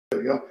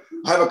go.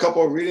 I have a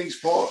couple of readings,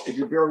 Paul. If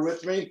you bear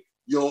with me,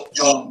 you'll.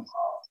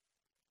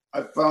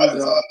 I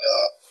found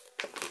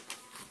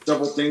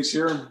several things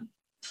here.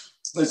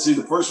 Let's see.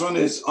 The first one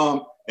is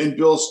in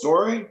Bill's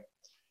story,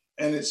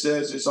 and it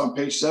says it's on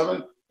page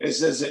 7. It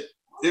says that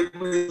it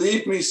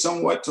relieved me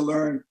somewhat to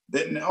learn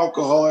that in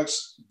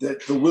alcoholics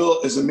that the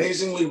will is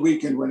amazingly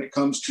weakened when it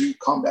comes to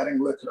combating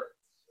liquor.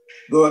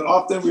 Though it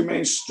often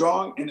remains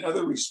strong in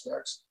other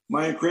respects,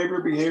 my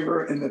uncraver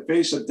behavior in the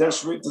face of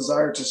desperate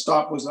desire to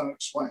stop was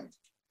unexplained.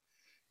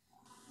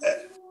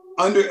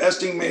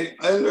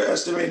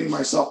 Underestimating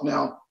myself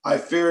now, I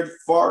fared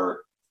forth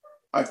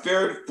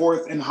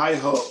in high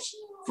hopes.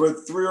 For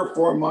 3 or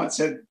 4 months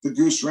had the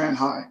goose ran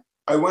high.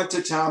 I went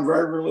to town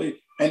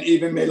regularly and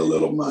even made a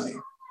little money.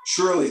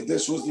 Surely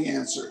this was the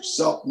answer,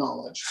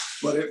 self-knowledge,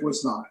 but it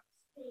was not.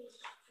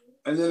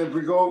 And then if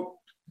we go,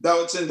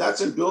 that's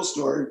in Bill's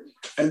story.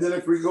 And then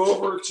if we go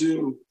over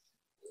to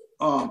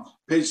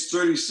page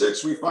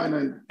 36, we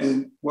find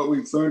in what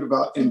we've learned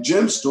about in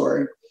Jim's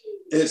story,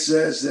 it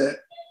says that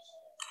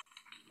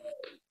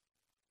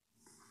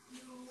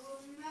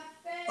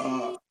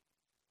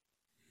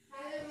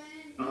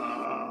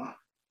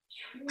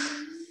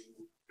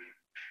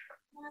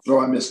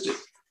I missed it.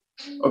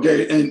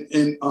 Okay,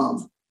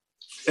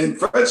 in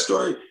Fred's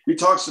story, he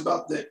talks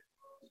about that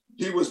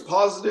he was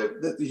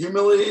positive that the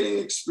humiliating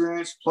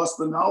experience plus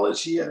the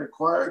knowledge he had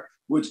acquired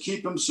would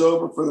keep him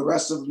sober for the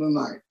rest of the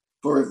night,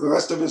 for the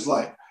rest of his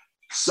life.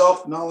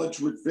 Self-knowledge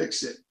would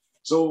fix it.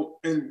 So,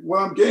 and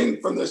what I'm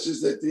getting from this is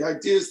that the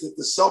idea is that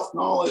the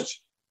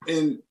self-knowledge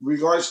in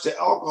regards to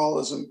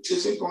alcoholism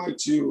isn't going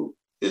to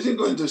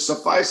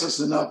suffice us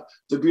enough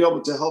to be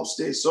able to help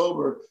stay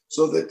sober,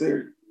 so that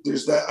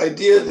there's that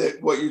idea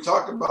that what you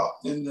talk about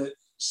in the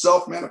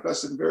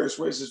self-manifested in various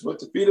ways is what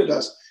defeated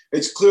us.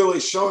 It's clearly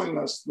showing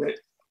us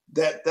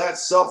that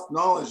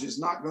self-knowledge is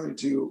not going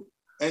to,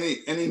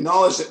 any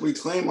knowledge that we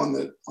claim on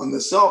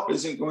the self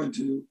isn't going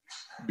to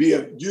be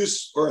of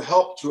use or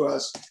help to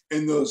us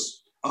in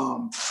those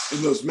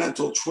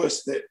mental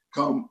twists that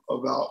come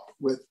about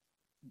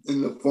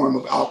in the form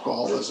of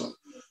alcoholism.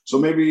 So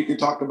maybe you could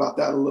talk about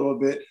that a little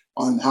bit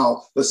on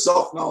how the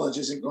self-knowledge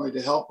isn't going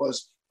to help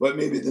us, but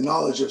maybe the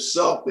knowledge of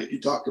self that you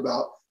talk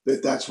about,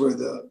 that's where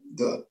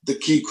the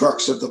key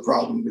crux of the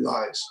problem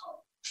lies.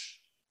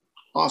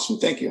 Awesome.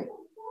 Thank you.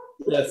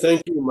 Yeah,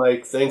 thank you,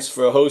 Mike. Thanks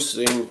for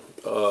hosting.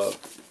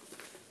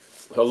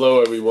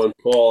 Hello, everyone.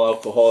 Paul,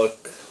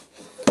 alcoholic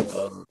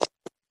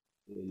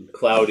in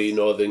cloudy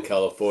Northern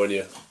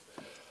California.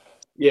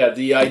 Yeah,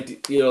 the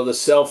idea, the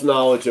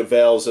self-knowledge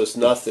avails us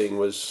nothing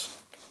was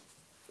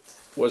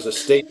a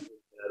statement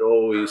that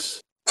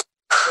always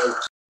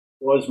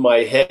was my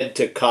head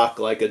to cock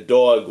like a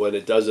dog when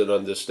it doesn't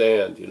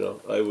understand.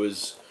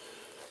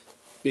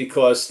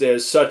 Because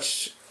there's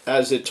such,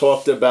 as it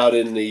talked about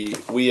in the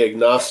We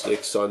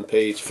Agnostics on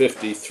page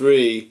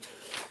 53,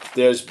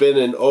 there's been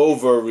an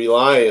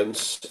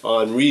over-reliance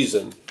on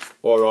reason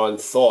or on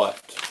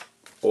thought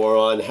or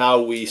on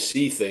how we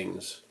see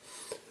things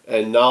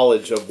and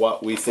knowledge of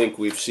what we think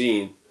we've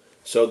seen.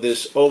 So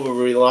this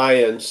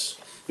over-reliance,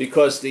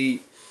 because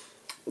the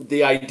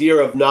idea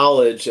of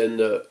knowledge and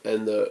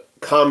the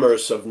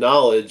commerce of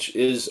knowledge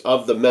is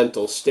of the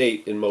mental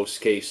state in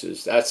most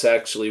cases. That's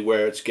actually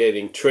where it's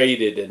getting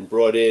traded and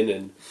brought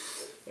in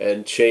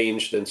and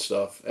changed and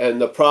stuff.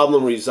 And the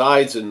problem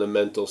resides in the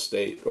mental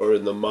state, or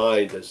in the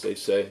mind, as they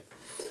say.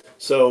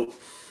 So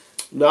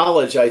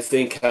knowledge, I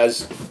think,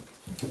 has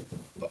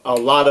a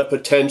lot of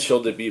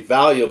potential to be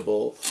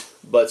valuable,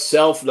 but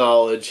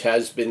self-knowledge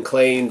has been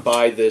claimed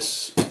by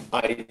this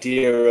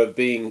idea of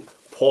being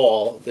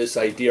Paul, this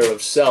idea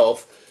of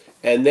self,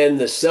 and then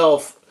the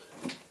self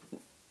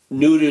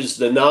neuters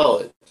the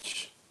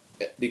knowledge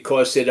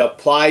because it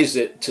applies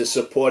it to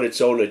support its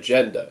own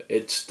agenda.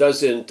 It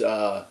doesn't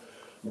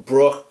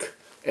brook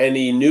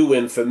any new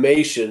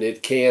information.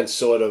 It can't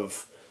sort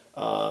of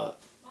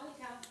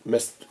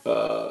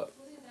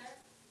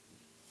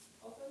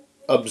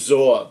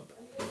absorb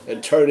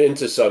and turn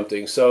into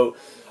something. So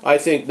I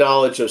think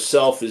knowledge of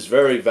self is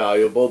very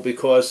valuable,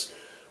 because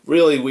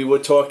really we were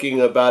talking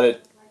about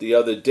it the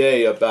other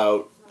day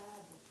about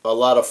a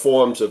lot of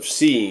forms of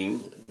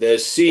seeing.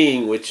 There's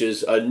seeing, which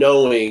is a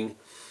knowing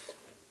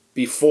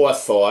before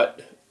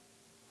thought,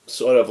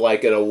 sort of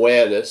like an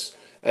awareness.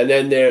 And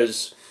then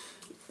there's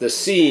the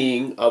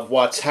seeing of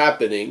what's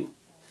happening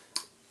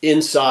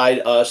inside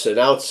us and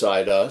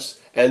outside us.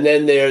 And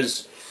then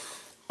there's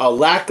a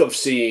lack of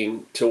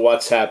seeing to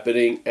what's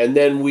happening. And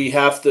then we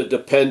have to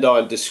depend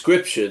on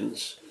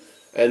descriptions.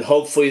 And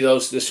hopefully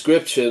those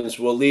descriptions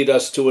will lead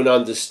us to an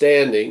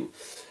understanding.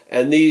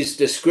 And these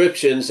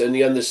descriptions and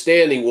the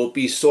understanding will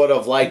be sort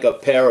of like a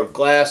pair of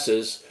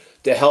glasses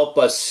to help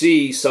us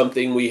see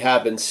something we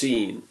haven't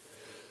seen.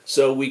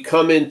 So we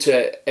come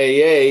into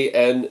AA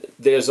and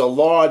there's a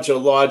large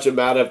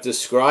amount of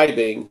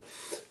describing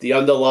the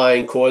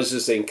underlying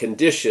causes and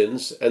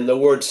conditions. And the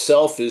word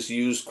self is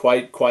used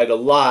quite a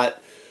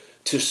lot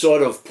to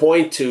sort of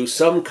point to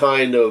some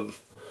kind of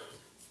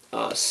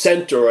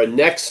center or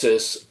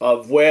nexus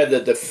of where the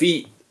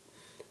defeat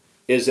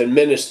is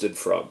administered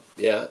from.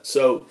 Yeah.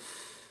 So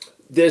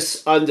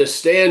this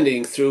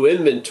understanding through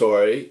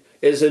inventory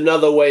is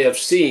another way of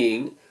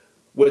seeing,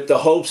 with the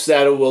hopes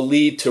that it will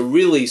lead to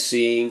really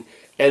seeing.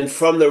 And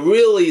from the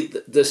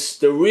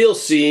real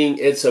seeing,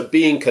 it's a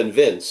being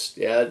convinced.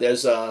 Yeah.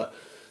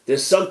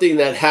 There's something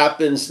that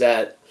happens,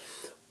 that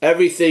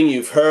everything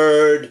you've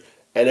heard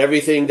and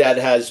everything that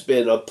has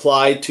been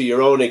applied to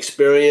your own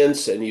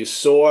experience, and you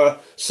saw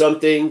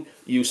something,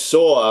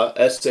 SAW,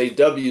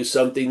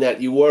 something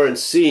that you weren't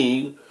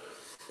seeing,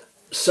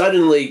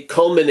 suddenly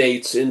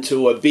culminates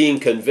into a being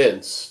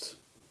convinced.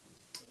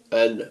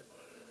 And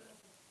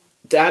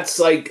that's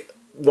like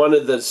one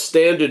of the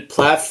standard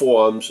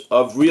platforms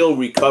of real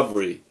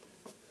recovery.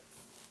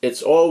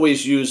 It's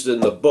always used in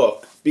the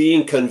book.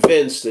 Being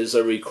convinced is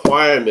a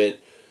requirement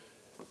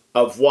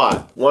of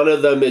what? One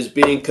of them is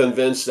being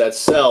convinced that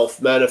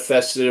self,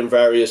 manifested in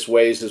various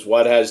ways, is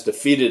what has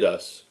defeated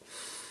us.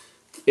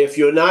 If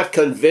you're not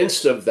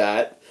convinced of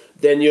that,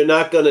 then you're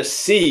not going to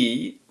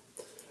see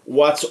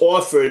what's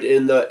offered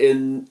in the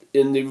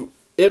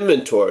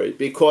inventory,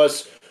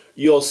 because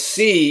you'll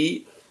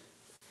see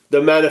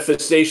the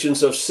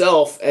manifestations of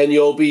self and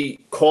you'll be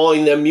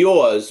calling them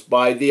yours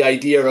by the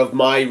idea of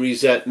my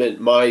resentment,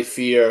 my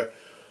fear,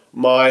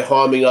 my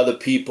harming other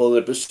people in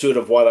the pursuit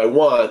of what I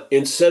want,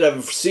 instead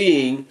of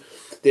seeing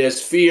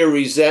there's fear,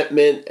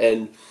 resentment,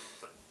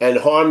 and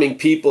harming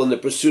people in the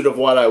pursuit of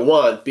what I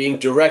want being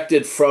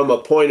directed from a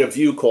point of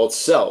view called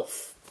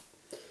self.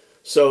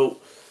 So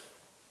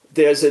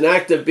there's an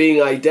act of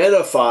being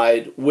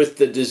identified with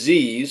the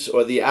disease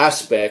or the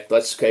aspect,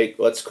 let's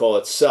call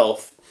it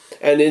self.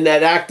 And in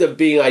that act of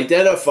being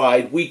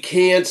identified, we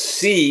can't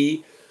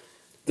see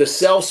the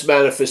self's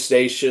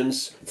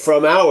manifestations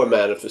from our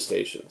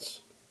manifestations.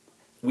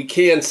 We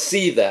can't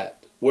see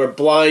that. We're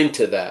blind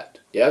to that,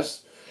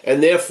 yes?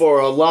 And therefore,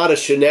 a lot of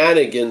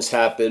shenanigans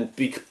happen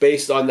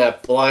based on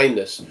that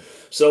blindness.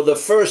 So the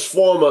first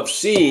form of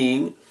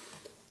seeing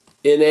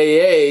in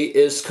AA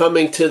is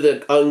coming to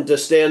the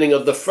understanding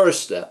of the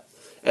first step.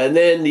 And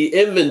then the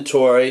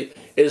inventory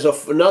is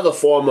another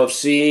form of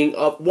seeing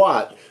of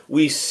what?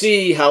 We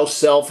see how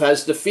self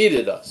has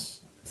defeated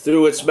us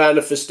through its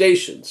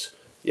manifestations,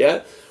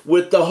 yeah?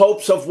 With the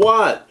hopes of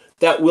what?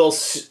 That we'll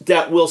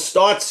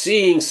start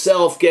seeing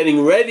self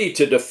getting ready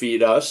to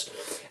defeat us,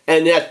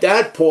 and at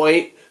that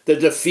point, the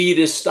defeat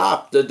is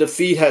stopped. The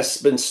defeat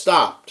has been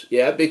stopped,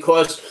 yeah?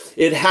 Because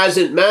it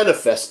hasn't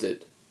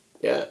manifested,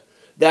 yeah?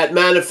 That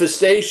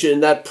manifestation,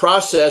 that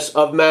process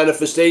of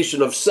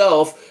manifestation of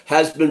self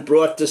has been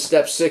brought to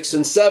step 6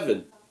 and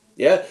 7.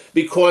 Yeah,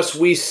 because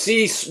we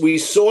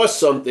saw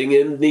something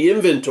in the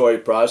inventory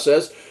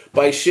process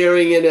by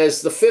sharing it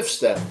as the 5th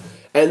step.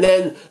 And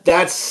then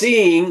that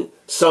seeing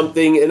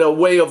something in a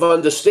way of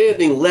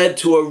understanding led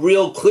to a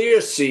real clear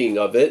seeing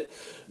of it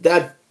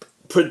that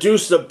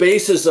produced the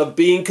basis of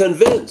being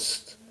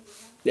convinced.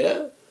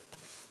 Yeah.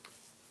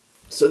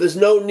 So there's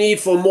no need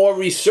for more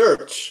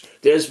research.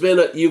 There's been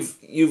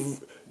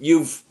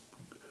you've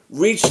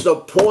reached the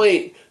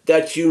point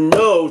that you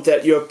know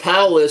that you're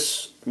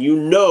powerless,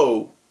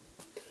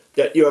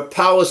 that you're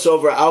powerless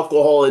over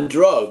alcohol and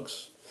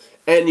drugs.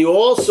 And you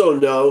also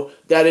know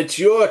that it's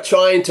your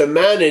trying to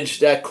manage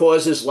that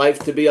causes life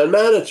to be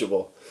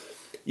unmanageable.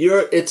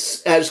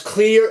 It's as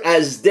clear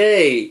as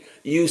day.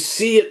 You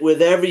see it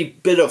with every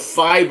bit of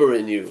fiber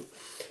in you.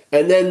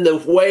 And then the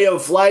way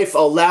of life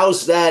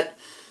allows that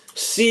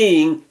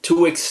seeing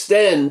to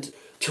extend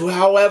to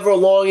however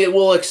long it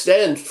will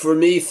extend. For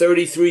me,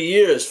 33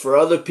 years. For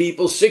other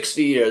people,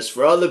 60 years.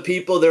 For other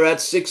people, they're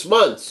at 6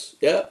 months.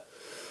 Yeah.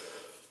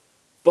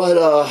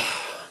 But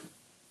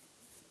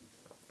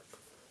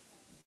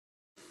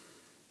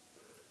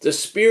the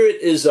spirit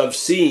is of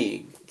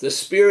seeing. The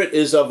spirit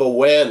is of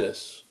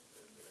awareness.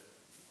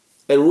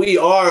 And we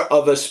are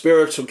of a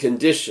spiritual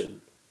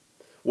condition.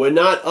 We're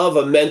not of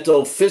a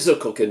mental,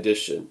 physical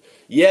condition.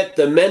 Yet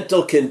the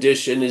mental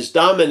condition is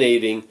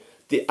dominating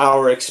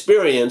our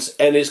experience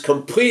and is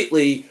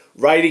completely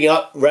writing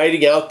out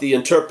the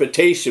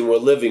interpretation we're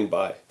living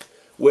by.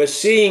 We're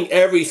seeing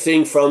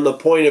everything from the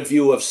point of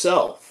view of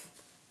self.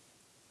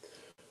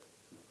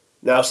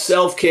 Now,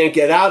 self can't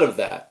get out of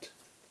that.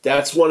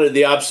 That's one of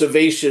the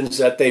observations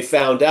that they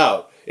found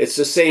out. It's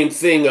the same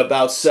thing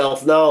about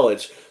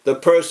self-knowledge. The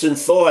person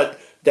thought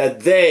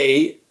that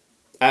they,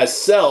 as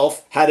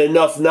self, had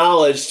enough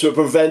knowledge to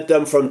prevent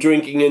them from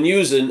drinking and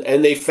using,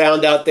 and they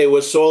found out they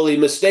were sorely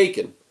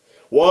mistaken.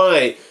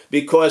 Why?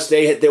 Because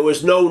there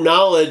was no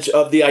knowledge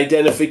of the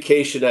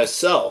identification as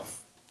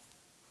self.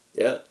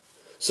 Yeah.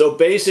 So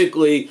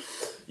basically,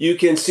 you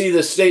can see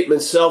the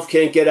statement, self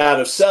can't get out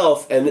of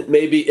self, and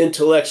maybe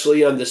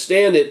intellectually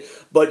understand it,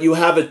 but you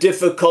have a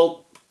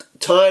difficult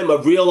time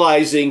of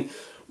realizing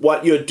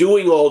what you're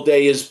doing all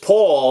day is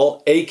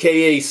Paul,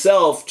 aka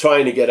self,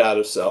 trying to get out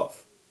of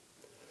self.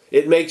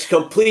 It makes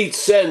complete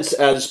sense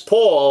as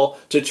Paul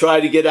to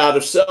try to get out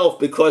of self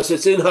because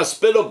it's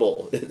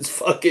inhospitable. It's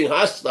fucking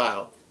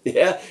hostile.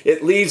 Yeah,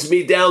 it leads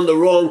me down the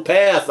wrong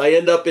path. I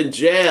end up in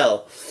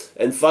jail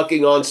and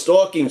fucking on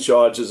stalking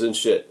charges and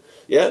shit.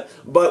 Yeah,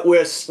 but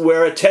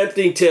we're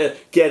attempting to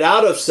get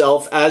out of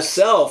self as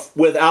self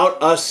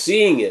without us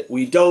seeing it.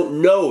 We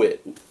don't know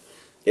it.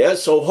 Yeah,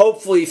 so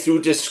hopefully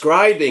through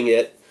describing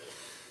it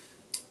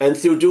and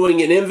through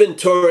doing an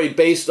inventory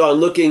based on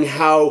looking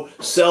how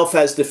self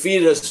has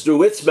defeated us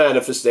through its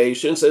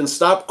manifestations and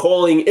stop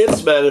calling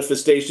its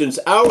manifestations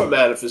our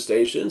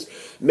manifestations,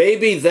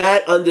 maybe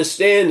that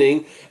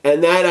understanding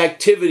and that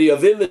activity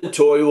of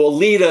inventory will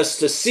lead us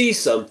to see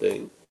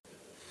something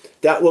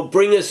that will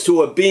bring us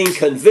to a being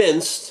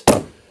convinced,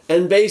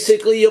 and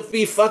basically you'll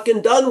be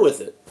fucking done with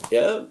it.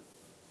 Yeah?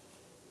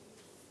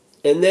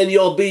 And then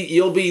you'll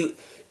be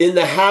in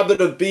the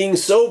habit of being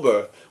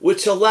sober,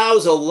 which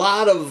allows a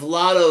lot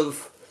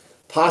of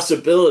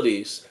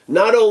possibilities,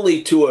 not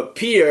only to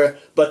appear,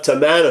 but to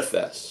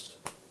manifest.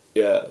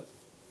 Yeah.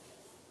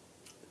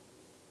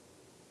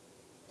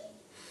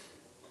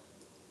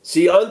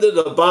 See, under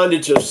the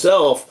bondage of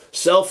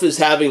self is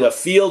having a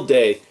field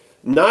day,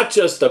 not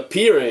just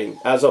appearing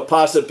as a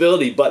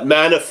possibility, but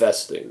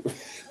manifesting.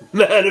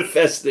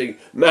 manifesting.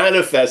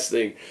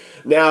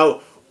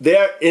 Now,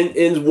 there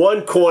in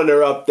one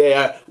corner up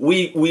there,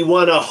 we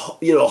want to,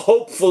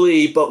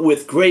 hopefully, but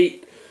with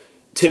great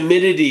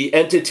timidity,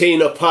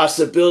 entertain a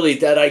possibility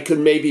that I could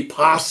maybe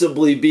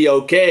possibly be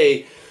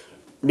okay,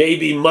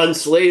 maybe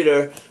months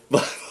later,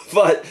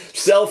 but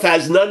self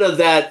has none of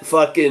that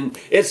fucking,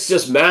 it's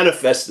just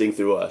manifesting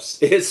through us.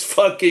 It's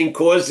fucking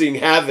causing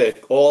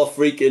havoc all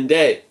freaking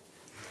day.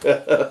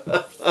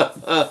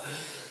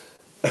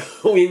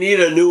 We need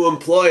a new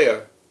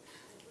employer.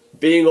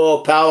 Being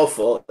all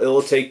powerful, it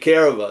will take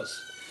care of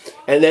us.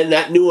 And then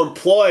that new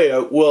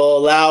employer will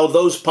allow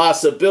those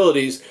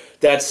possibilities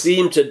that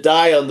seem to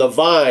die on the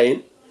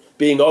vine,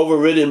 being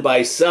overridden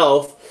by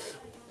self,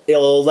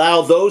 it'll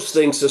allow those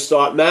things to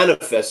start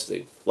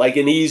manifesting, like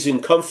an ease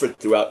and comfort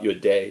throughout your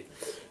day.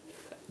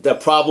 The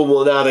problem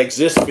will not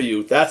exist for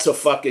you. That's a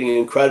fucking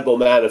incredible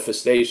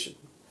manifestation.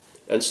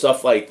 And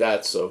stuff like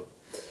that. So,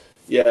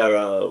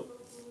 yeah,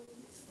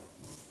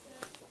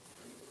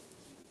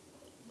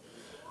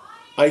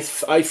 I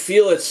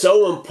feel it's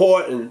so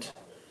important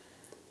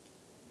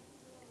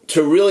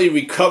to really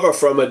recover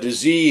from a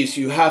disease.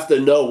 You have to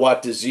know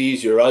what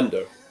disease you're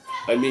under.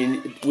 I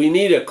mean, we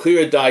need a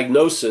clear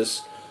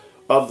diagnosis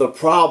of the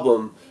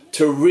problem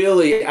to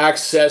really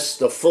access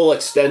the full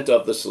extent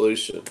of the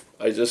solution.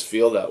 I just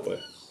feel that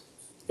way.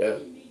 Yeah.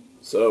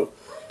 So,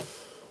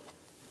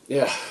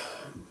 yeah.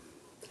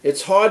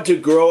 It's hard to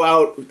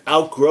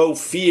outgrow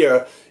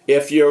fear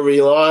if you're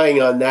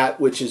relying on that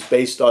which is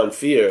based on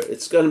fear.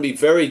 It's going to be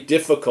very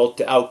difficult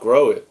to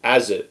outgrow it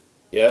as it.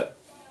 Yeah?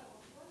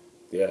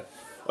 Yeah.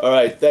 All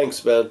right.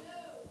 Thanks, man.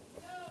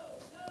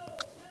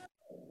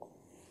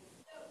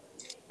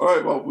 All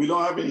right. Well, we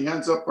don't have any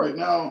hands up right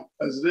now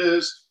as it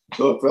is.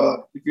 So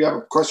if you have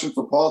a question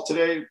for Paul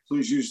today,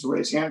 please use the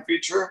raise hand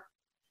feature.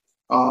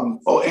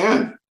 Ann,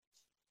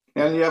 you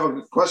have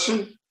a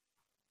question?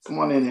 Come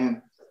on in,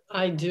 Ann.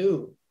 I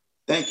do.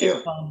 Thank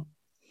you.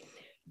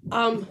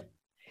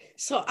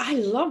 So I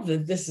love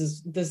that this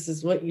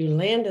is what you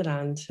landed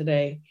on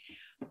today.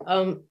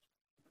 I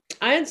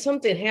had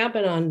something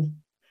happen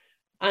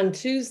on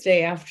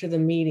Tuesday after the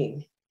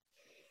meeting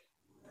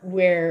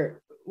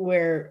where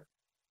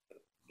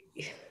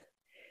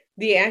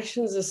the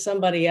actions of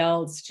somebody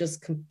else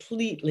just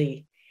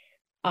completely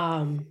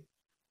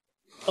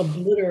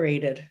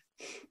obliterated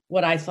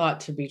what I thought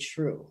to be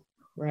true,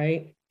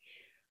 right?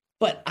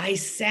 But I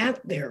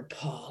sat there,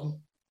 Paul,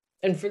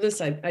 and for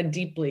this I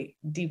deeply,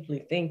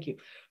 deeply thank you.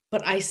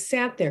 But I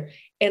sat there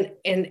and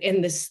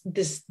this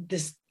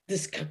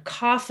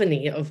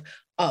cacophony of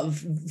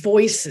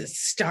voices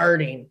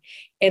starting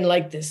and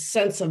like this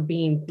sense of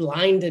being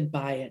blinded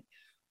by it.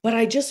 But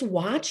I just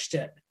watched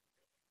it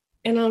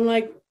and I'm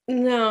like,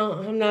 no,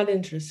 I'm not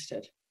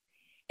interested.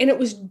 And it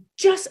was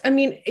just, I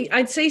mean,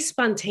 I'd say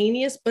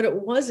spontaneous, but it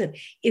wasn't.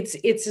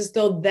 It's as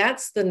though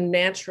that's the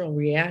natural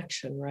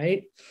reaction,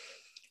 right?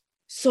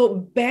 So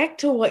back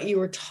to what you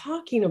were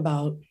talking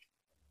about,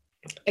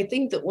 I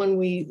think that when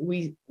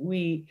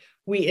we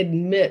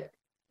admit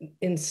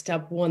in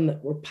step one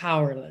that we're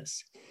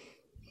powerless,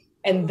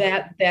 and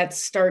that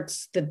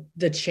starts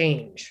the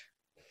change,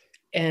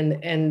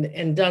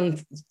 and done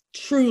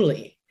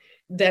truly,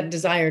 that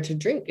desire to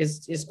drink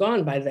is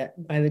gone by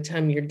the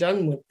time you're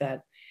done with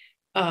that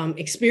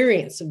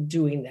experience of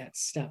doing that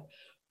step.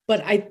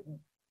 But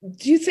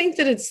do you think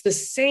that it's the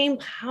same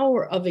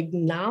power of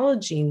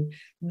acknowledging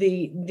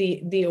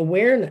the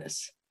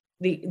awareness,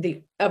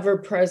 the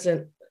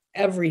ever-present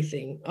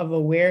everything of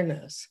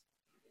awareness?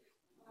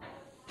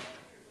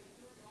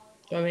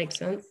 Do that make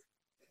sense?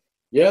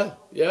 Yeah.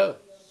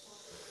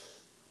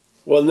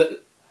 Well,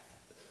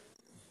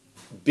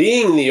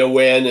 being the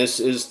awareness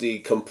is the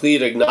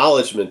complete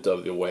acknowledgement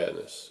of the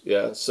awareness.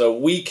 Yeah. So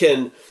we're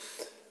going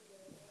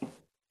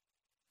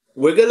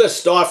to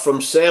start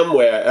from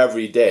somewhere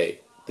every day.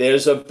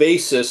 There's a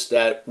basis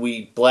that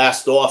we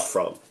blast off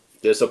from.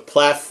 There's a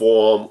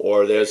platform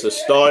or there's a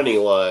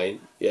starting line.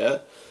 Yeah.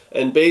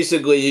 And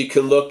basically you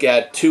can look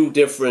at two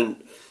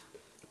different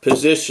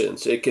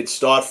positions. It could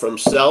start from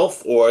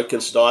self, or it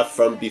can start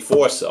from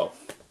before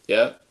self.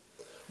 Yeah?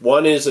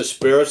 One is a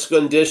spiritual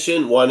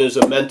condition, one is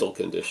a mental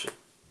condition.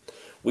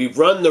 We've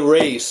run the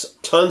race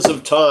tons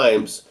of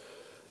times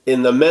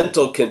in the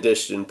mental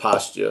condition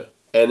posture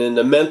and in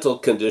the mental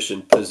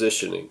condition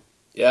positioning.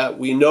 Yeah,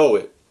 we know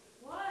it.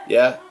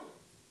 Yeah,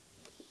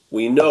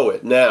 we know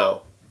it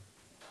now.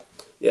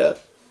 Yeah,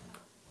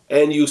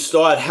 and you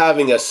start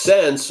having a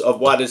sense of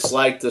what it's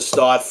like to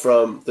start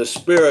from the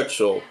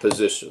spiritual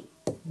position.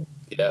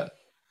 Yeah,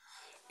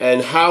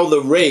 and how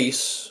the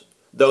race,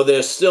 though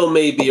there still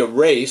may be a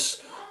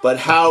race, but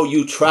how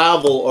you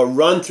travel or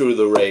run through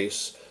the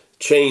race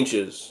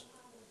changes.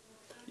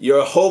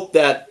 Your hope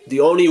that the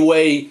only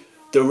way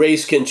the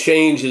race can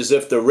change is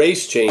if the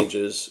race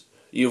changes.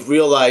 You've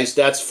realized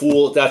that's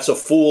a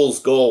fool's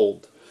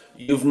gold.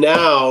 You've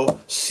now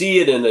see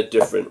it in a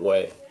different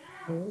way.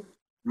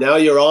 Now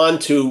you're on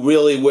to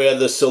really where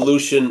the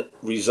solution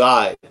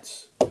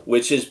resides,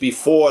 which is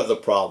before the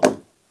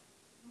problem.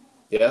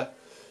 Yeah?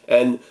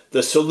 And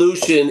the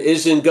solution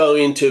isn't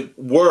going to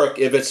work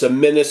if it's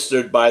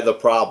administered by the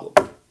problem.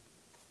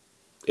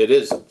 It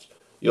isn't.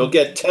 You'll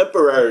get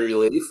temporary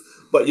relief,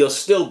 but you'll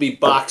still be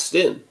boxed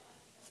in.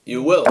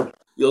 You will.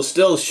 You'll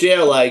still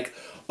share like,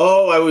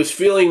 oh, I was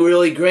feeling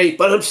really great,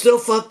 but I'm still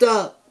fucked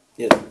up.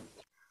 You know,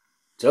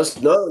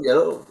 just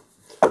no,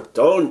 I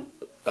don't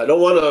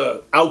want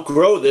to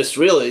outgrow this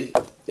really.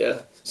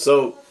 Yeah.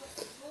 So,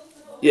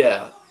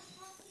 yeah.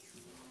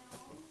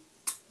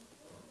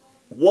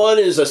 One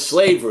is a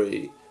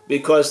slavery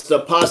because the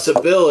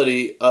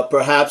possibility of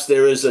perhaps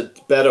there is a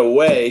better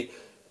way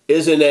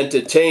isn't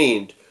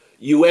entertained.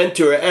 You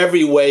enter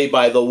every way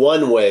by the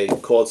one way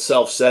called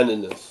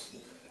self-centeredness.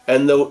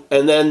 And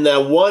then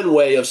that one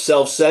way of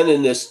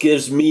self-centeredness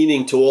gives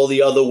meaning to all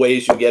the other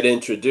ways you get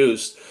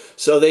introduced.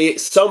 So they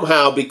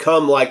somehow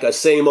become like a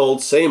same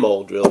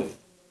old, really.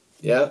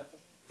 Yeah?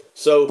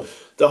 So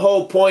the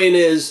whole point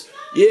is,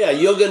 yeah,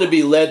 you're going to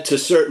be led to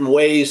certain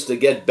ways to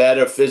get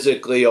better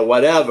physically or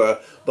whatever,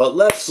 but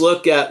let's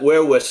look at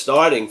where we're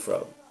starting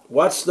from.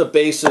 What's the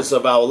basis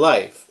of our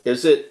life?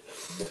 Is it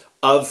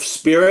of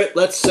spirit,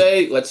 let's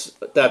say,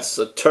 that's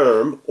a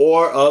term,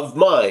 or of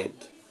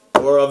mind,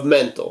 or of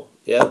mental?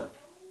 Yeah.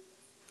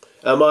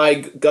 Am I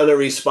going to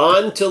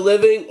respond to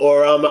living,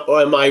 or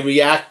am I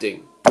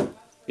reacting?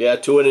 Yeah,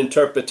 to an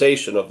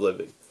interpretation of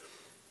living.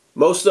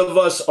 Most of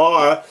us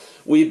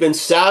we've been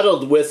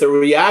saddled with a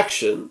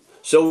reaction,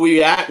 so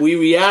we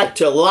react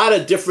to a lot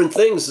of different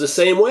things the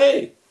same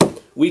way.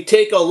 We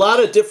take a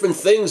lot of different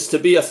things to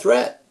be a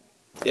threat.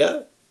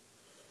 Yeah.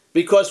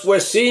 Because we're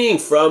seeing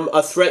from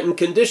a threatened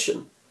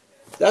condition.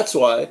 That's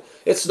why.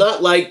 It's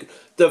not like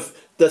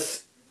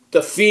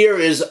the fear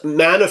is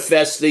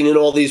manifesting in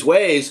all these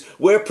ways.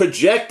 We're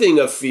projecting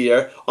a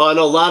fear on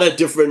a lot of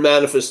different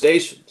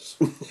manifestations.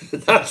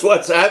 That's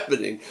what's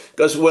happening.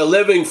 Because we're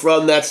living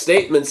from that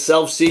statement,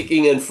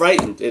 self-seeking and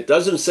frightened. It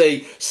doesn't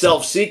say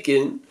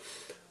self-seeking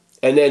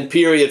and then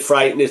period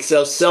frightened. It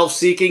says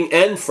self-seeking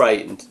and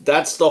frightened.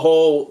 That's the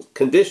whole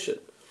condition.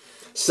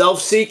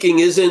 Self-seeking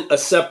isn't a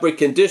separate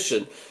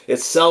condition.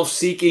 It's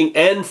self-seeking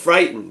and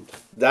frightened.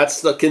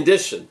 That's the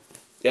condition.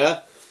 Yeah?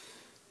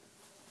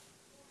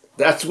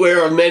 That's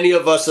where many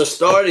of us are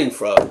starting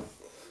from.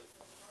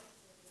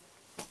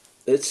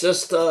 It's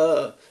just,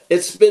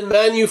 it's been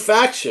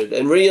manufactured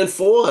and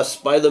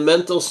reinforced by the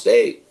mental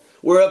state.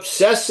 We're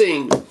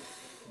obsessing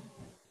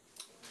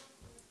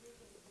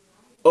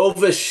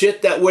over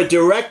shit that we're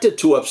directed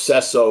to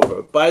obsess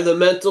over by the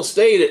mental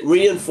state. It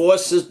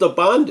reinforces the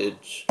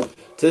bondage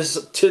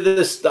to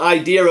this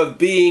idea of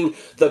being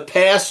the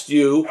past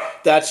you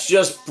that's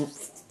just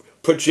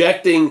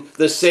projecting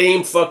the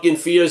same fucking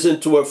fears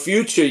into a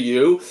future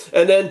you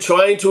and then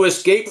trying to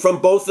escape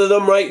from both of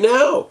them right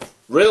now.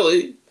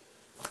 Really?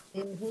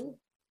 Mm-hmm.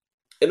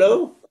 You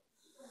know?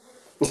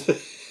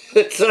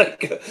 It's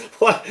like,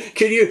 what?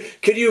 Could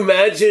you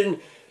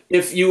imagine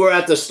if you were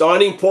at the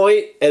starting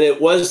point and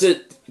it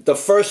wasn't, the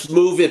first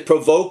move it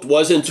provoked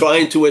wasn't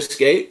trying to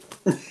escape?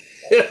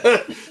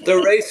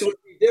 The race would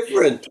be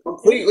different,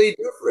 completely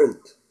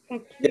different.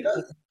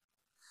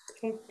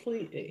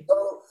 Completely.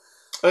 So,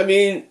 I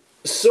mean,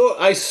 so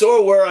I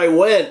saw where I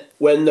went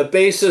when the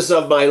basis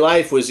of my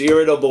life was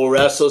irritable,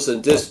 restless,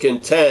 and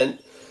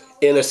discontent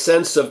in a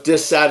sense of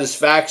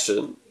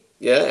dissatisfaction,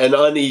 yeah, and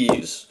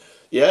unease.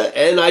 Yeah,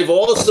 and I've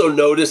also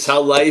noticed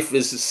how life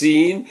is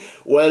seen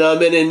when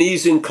I'm in an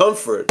ease and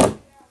comfort,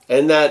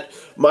 and that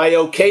my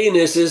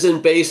okayness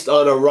isn't based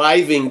on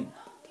arriving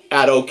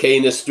at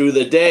okayness through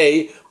the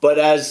day, but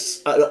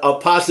as a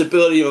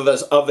possibility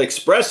of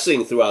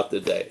expressing throughout the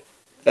day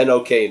an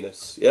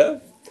okayness. Yeah,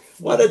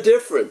 what a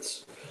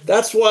difference!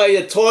 That's why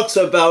it talks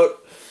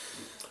about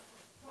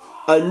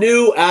a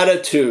new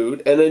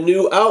attitude and a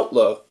new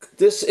outlook.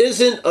 This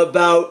isn't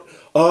about,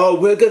 oh,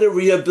 we're going to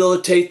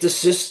rehabilitate the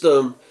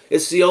system.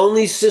 It's the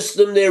only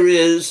system there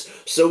is,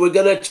 so we're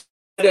going to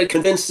try to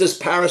convince this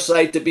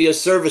parasite to be a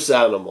service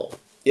animal.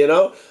 You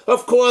know?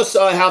 Of course,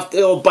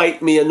 it'll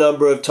bite me a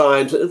number of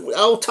times.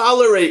 I'll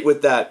tolerate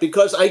with that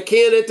because I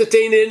can't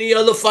entertain any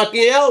other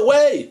fucking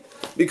way.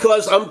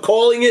 because I'm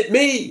calling it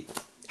me.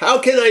 How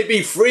can I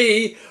be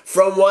free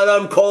from what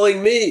I'm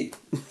calling me?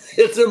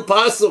 It's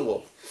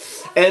impossible.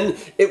 And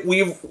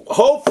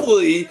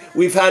hopefully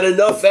we've had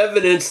enough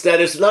evidence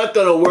that it's not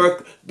going to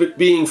work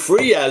being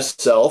free as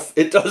self.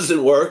 It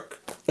doesn't work.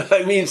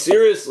 I mean,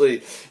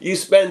 seriously, you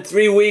spend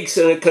 3 weeks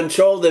in a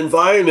controlled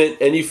environment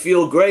and you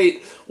feel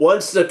great.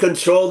 Once the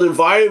controlled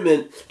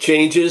environment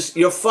changes,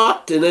 you're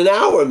fucked in an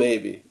hour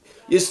maybe.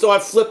 You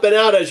start flipping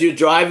out as you're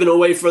driving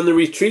away from the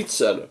retreat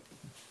center.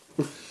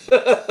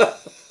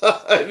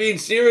 I mean,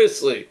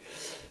 seriously,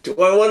 do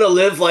I want to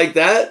live like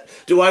that?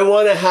 Do I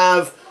want to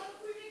have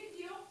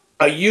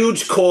a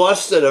huge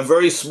cost and a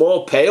very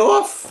small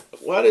payoff?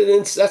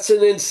 That's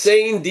an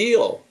insane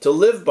deal to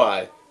live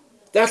by.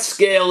 That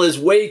scale is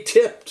way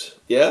tipped,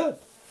 yeah?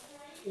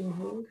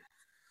 Mm-hmm.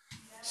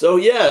 So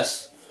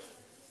yes,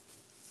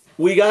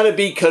 we got to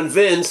be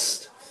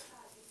convinced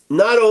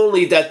not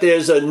only that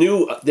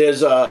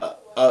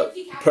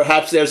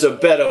perhaps there's a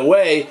better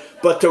way,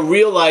 but to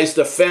realize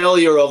the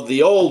failure of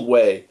the old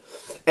way.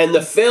 And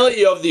the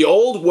failure of the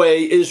old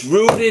way is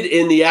rooted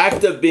in the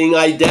act of being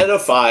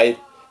identified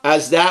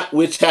as that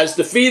which has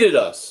defeated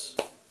us.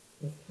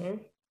 Mm-hmm.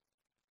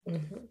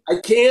 Mm-hmm. I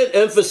can't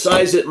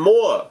emphasize it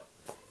more.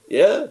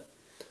 Yeah?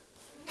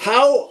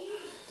 How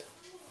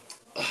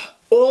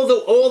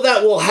all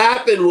that will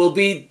happen will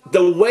be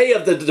the way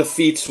of the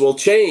defeats will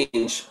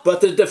change,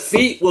 but the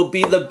defeat will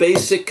be the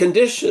basic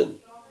condition.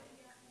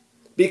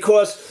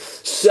 Because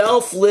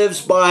self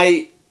lives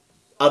by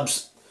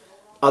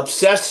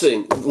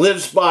obsessing,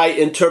 lives by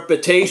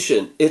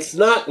interpretation. It's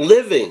not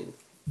living.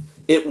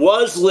 It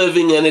was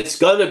living and it's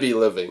gonna be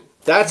living.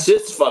 That's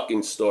its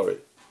fucking story.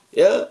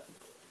 Yeah?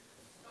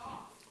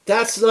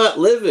 That's not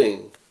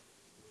living.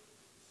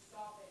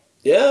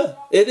 Yeah?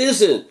 It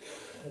isn't.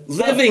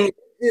 Living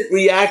isn't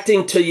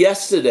reacting to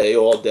yesterday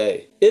all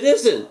day. It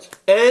isn't.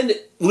 And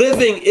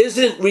living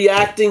isn't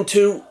reacting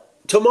to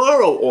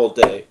tomorrow all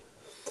day.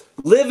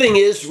 Living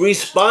is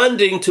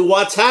responding to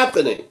what's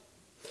happening.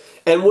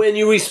 And when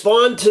you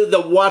respond to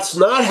the what's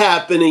not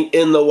happening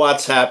in the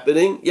what's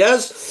happening,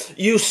 yes,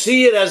 you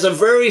see it as a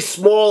very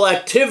small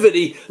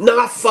activity,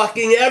 not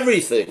fucking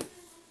everything.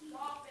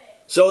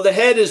 So the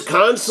head is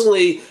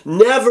constantly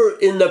never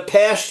in the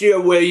pasture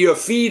where you're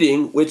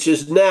feeding, which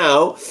is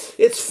now.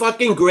 It's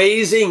fucking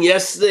grazing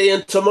yesterday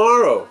and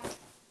tomorrow.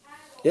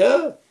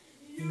 Yeah.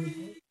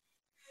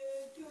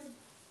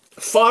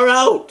 Far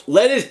out.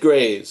 Let it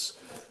graze.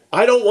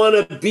 I don't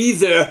want to be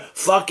there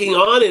fucking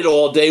on it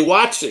all day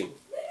watching.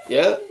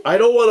 Yeah? I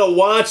don't want to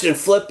watch and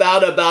flip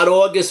out about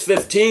August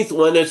 15th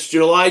when it's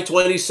July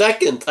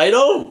 22nd. I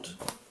don't.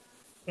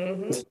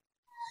 Mm-hmm.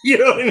 You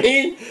know what I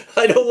mean?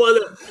 I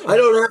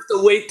don't have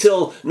to wait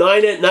till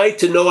 9 at night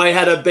to know I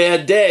had a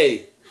bad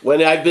day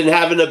when I've been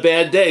having a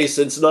bad day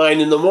since 9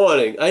 in the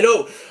morning. I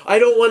don't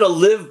want to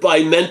live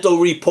by mental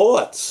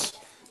reports.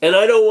 And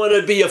I don't want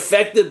to be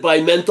affected by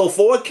mental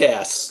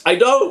forecasts. I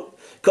don't.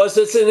 Because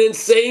it's an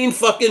insane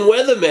fucking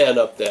weatherman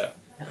up there.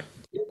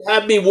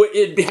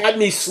 It had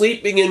me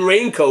sleeping in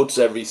raincoats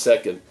every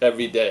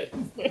day.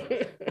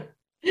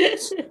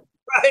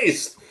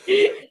 Christ.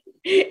 Wait.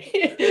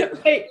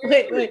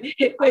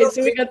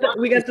 So we got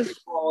the.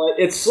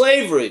 It's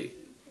slavery.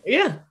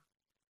 Yeah.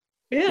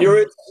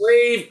 You're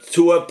enslaved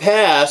to a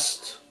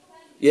past,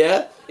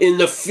 yeah, in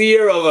the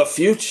fear of a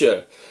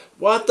future.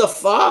 What the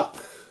fuck?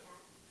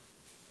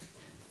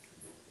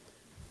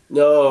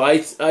 No,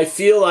 I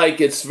feel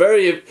like it's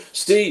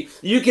see,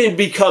 you can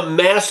become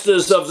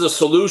masters of the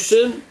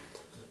solution,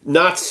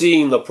 not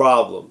seeing the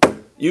problem.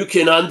 You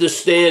can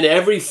understand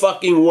every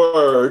fucking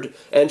word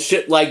and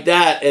shit like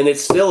that, and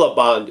it's still a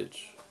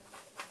bondage.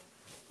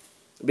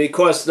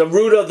 Because the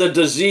root of the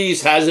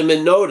disease hasn't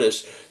been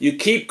noticed. You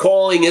keep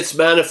calling its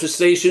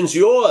manifestations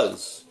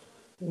yours.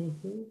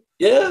 Mm-hmm.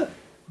 Yeah?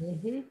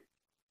 Mm-hmm.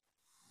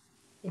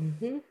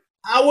 Mm-hmm.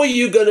 How are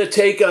you going to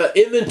take an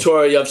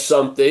inventory of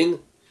something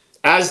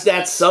as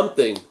that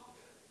something?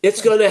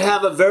 It's going to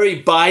have a very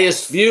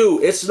biased view.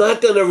 It's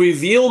not going to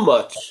reveal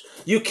much.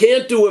 You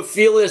can't do a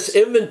fearless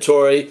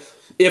inventory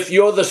if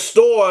you're the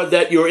store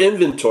that you're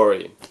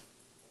inventorying.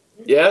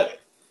 Yeah?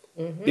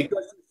 Mm-hmm.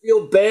 Because you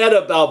feel bad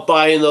about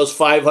buying those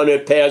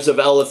 500 pairs of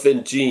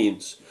elephant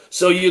jeans.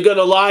 So you're going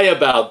to lie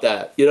about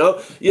that, you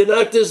know? You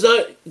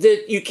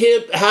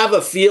can't have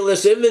a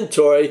fearless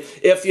inventory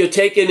if you're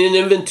taking an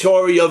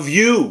inventory of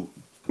you.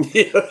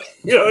 You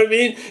know what I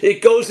mean?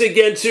 It goes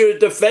against your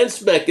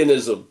defense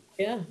mechanism.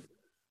 Yeah.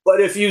 But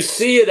if you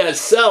see it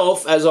as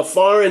self, as a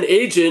foreign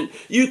agent,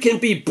 you can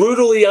be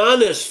brutally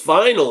honest,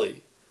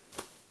 finally.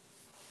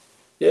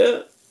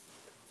 Yeah?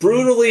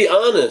 Brutally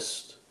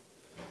honest.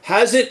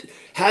 Has it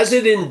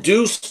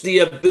induced the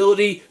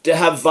ability to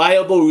have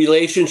viable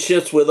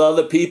relationships with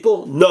other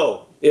people?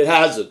 No, it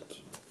hasn't.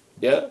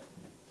 Yeah?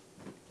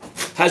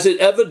 Has it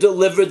ever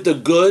delivered the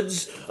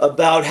goods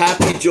about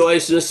happy,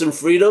 joyousness, and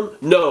freedom?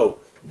 No.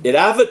 It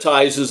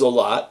advertises a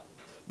lot,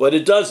 but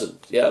it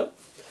doesn't. Yeah?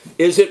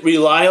 Is it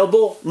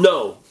reliable?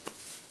 No.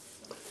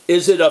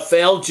 Is it a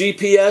failed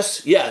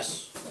GPS?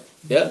 Yes.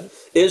 Yeah?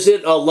 Is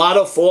it a lot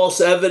of false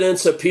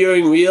evidence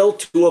appearing real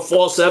to a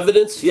false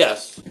evidence?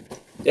 Yes.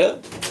 Yeah.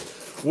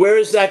 Where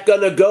is that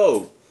going to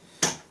go?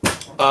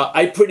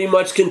 I pretty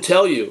much can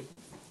tell you.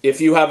 If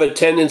you have a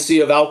tendency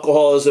of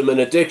alcoholism and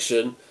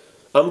addiction,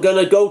 I'm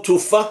going to go to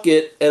fuck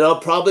it, and I'm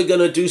probably going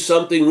to do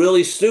something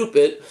really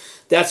stupid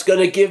that's going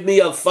to give me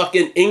a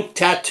fucking ink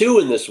tattoo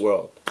in this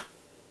world.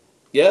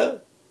 Yeah?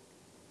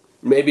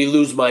 Maybe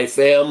lose my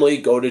family,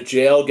 go to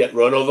jail, get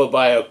run over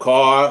by a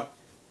car.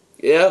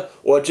 Yeah?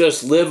 Or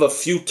just live a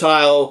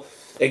futile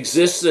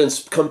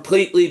existence,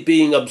 completely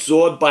being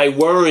absorbed by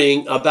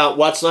worrying about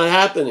what's not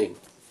happening.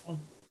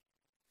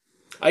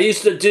 I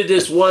used to do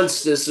this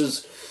once.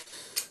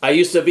 I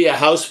used to be a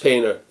house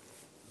painter.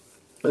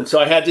 And so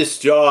I had this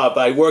job.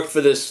 I worked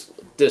for this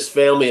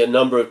family a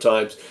number of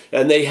times.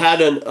 And they had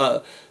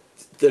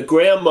the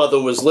grandmother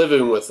was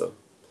living with them.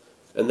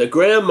 And the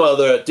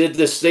grandmother did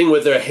this thing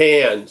with her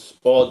hands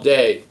all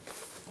day.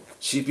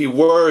 She'd be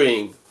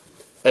worrying.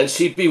 And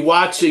she'd be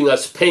watching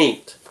us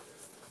paint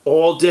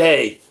all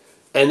day.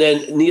 And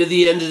then near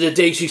the end of the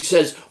day, she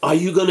says, "Are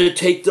you going to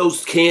take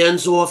those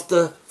cans off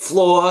the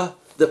floor?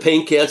 The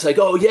paint cans?" I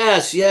go,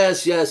 yes. You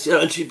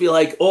know, and she'd be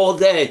like, all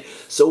day.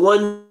 So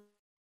one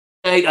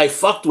night I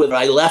fucked with her.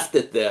 I left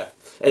it there.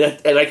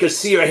 And I could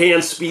see her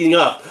hands speeding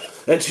up.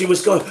 And she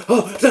was going,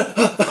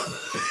 oh.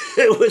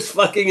 It was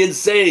fucking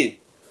insane.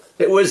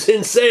 It was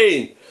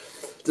insane.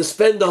 To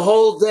spend the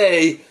whole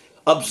day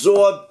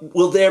absorbed,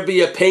 will there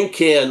be a paint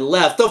can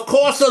left? Of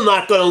course I'm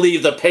not going to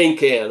leave the paint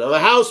can. I'm a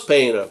house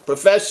painter,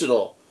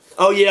 professional.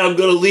 Oh yeah, I'm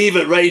going to leave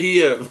it right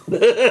here.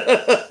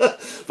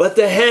 But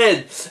the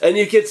head, and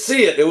you could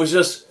see it. It was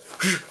just...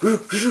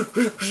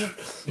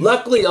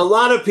 Luckily, a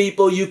lot of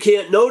people, you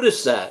can't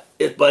notice that.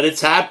 But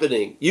it's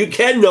happening. You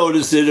can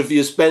notice it if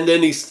you spend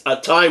any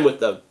time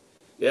with them.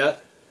 Yeah?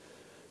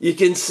 You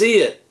can see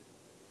it.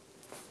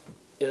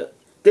 Yeah.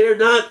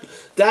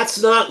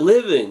 That's not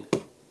living.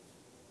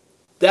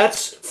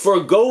 That's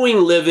foregoing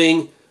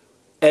living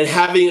and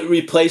having it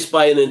replaced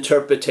by an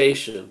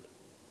interpretation.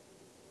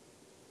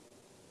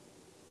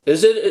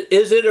 Is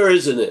it or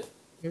isn't it?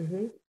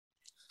 Mm-hmm.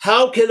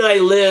 How can I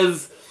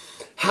live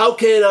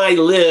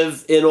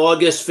in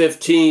August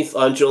 15th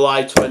on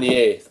July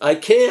 28th? I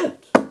can't.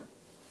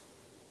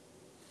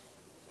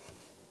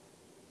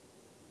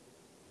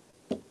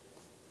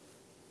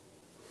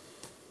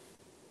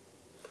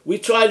 We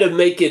try to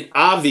make it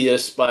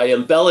obvious by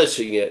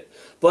embellishing it,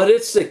 but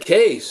it's the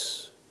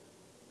case.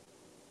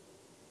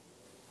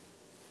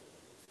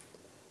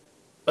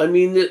 I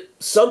mean,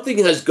 something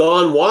has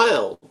gone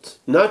wild.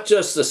 Not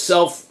just the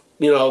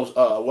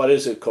what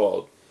is it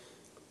called?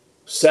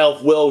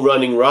 Self-will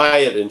running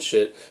riot and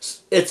shit.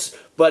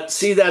 But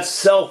see, that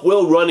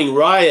self-will running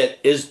riot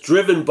is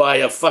driven by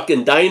a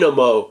fucking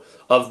dynamo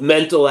of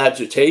mental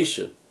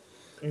agitation.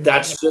 Mm-hmm.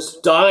 That's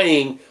just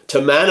dying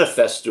to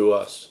manifest through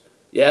us.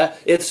 Yeah,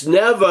 it's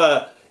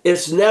never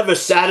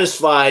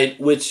satisfied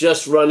with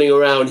just running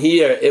around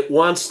here. It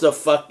wants to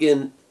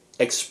fucking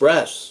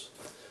express.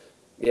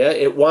 Yeah,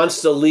 it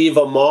wants to leave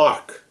a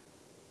mark,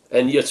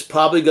 and it's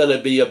probably going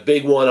to be a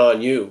big one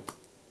on you.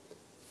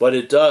 But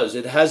it does.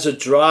 It has a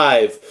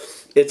drive.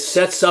 It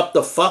sets up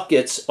the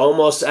fuck-its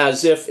almost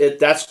as if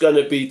that's going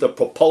to be the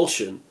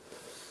propulsion.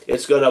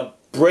 It's going to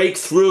break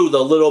through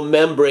the little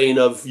membrane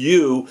of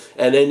you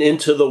and then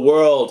into the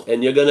world,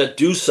 and you're going to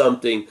do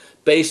something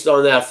based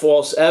on that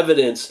false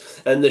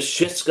evidence, and the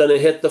shit's going to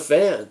hit the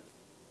fan.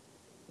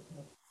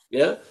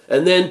 Yeah?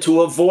 And then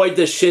to avoid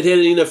the shit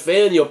hitting the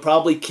fan, you'll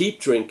probably keep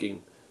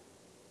drinking.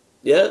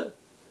 Yeah?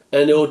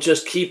 And it'll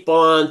just keep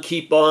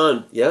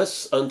on,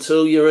 yes,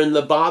 until you're in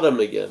the bottom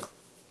again.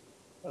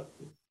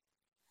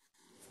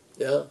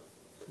 Yeah?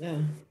 Yeah.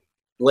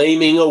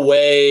 Blaming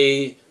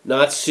away,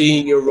 not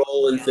seeing your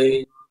role in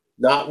things,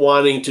 not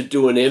wanting to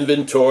do an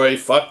inventory,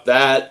 fuck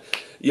that.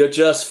 You're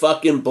just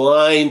fucking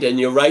blind and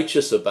you're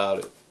righteous about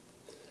it.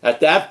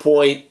 At that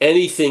point,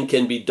 anything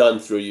can be done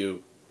through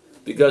you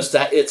because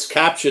it's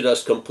captured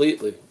us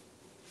completely.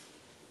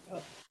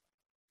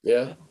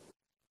 Yeah?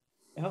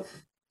 Yep.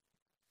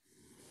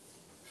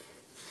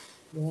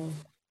 Yeah.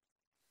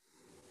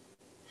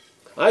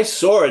 I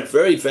saw it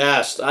very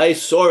vast. I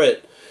saw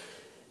it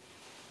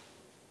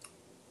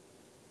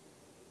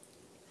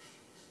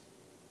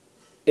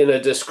in a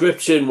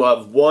description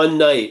of one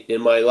night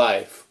in my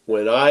life.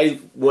 When I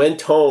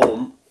went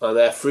home on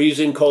that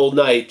freezing cold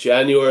night,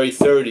 January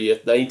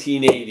 30th,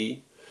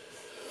 1980,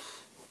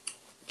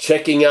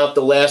 checking out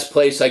the last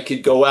place I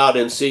could go out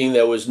and seeing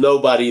there was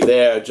nobody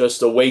there,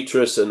 just a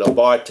waitress and a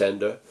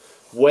bartender,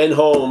 went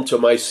home to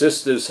my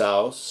sister's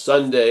house,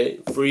 Sunday,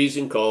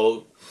 freezing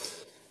cold.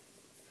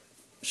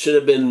 Should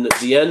have been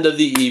the end of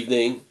the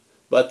evening,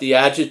 but the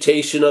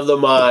agitation of the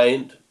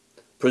mind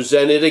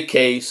presented a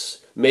case.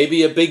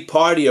 Maybe a big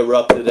party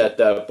erupted at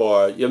that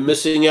bar. You're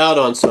missing out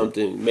on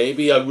something.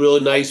 Maybe a real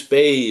nice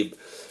babe.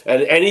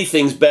 And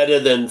anything's better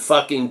than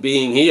fucking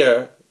being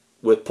here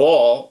with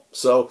Paul.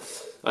 So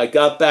I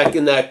got back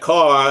in that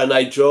car and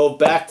I drove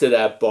back to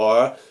that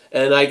bar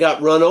and I got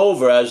run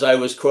over as I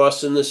was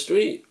crossing the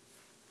street.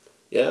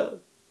 Yeah.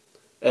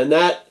 And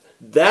that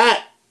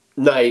that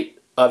night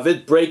of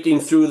it breaking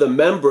through the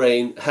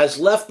membrane has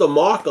left a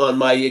mark on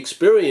my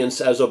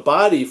experience as a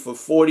body for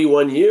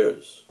 41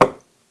 years.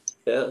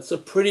 Yeah, it's a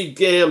pretty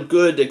damn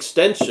good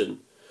extension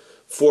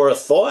for a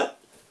thought,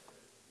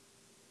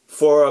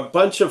 for a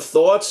bunch of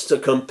thoughts to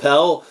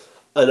compel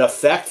an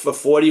effect for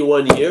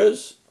 41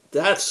 years.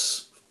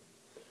 That's,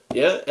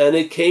 yeah, and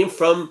it came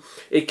from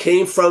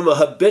a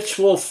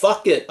habitual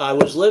fuck it I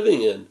was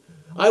living in.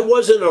 I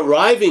wasn't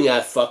arriving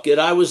at fuck it,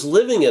 I was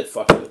living at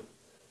fuck it.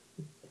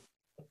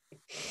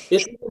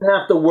 It didn't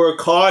have to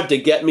work hard to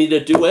get me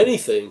to do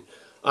anything.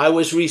 I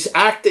was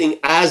reacting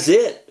as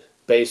it,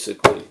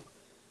 basically.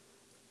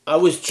 I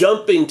was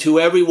jumping to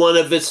every one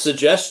of its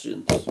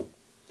suggestions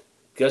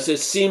because it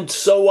seemed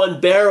so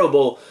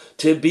unbearable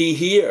to be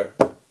here.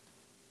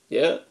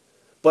 Yeah?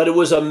 But it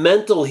was a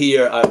mental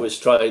here I was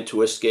trying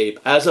to escape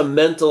as a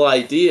mental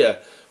idea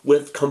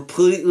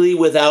completely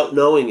without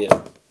knowing it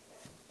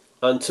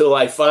until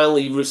I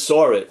finally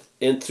saw it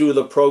through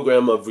the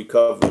program of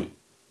recovery.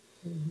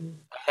 Mm-hmm.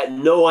 I had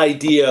no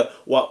idea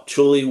what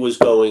truly was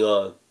going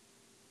on.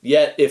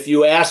 Yet, if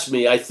you asked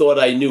me, I thought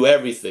I knew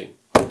everything.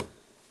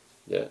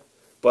 Yeah.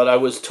 But I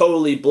was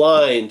totally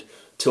blind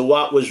to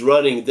what was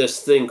running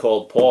this thing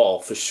called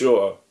Paul, for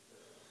sure.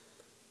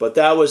 But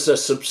that was a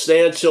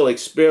substantial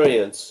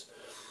experience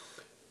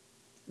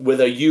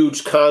with a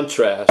huge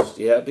contrast,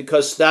 yeah?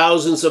 Because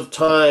thousands of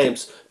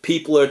times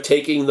people are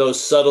taking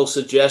those subtle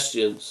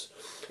suggestions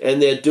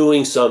and they're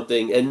doing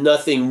something and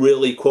nothing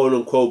really, quote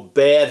unquote,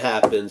 bad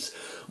happens,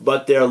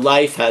 but their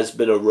life has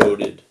been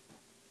eroded.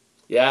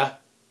 Yeah?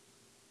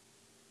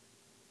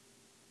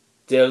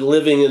 They're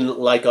living in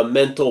like a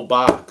mental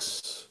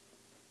box.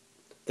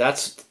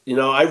 That's,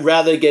 I'd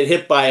rather get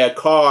hit by a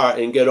car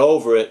and get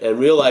over it and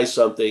realize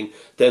something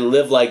than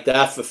live like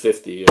that for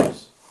 50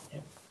 years.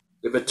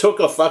 If it took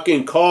a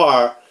fucking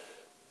car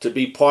to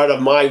be part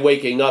of my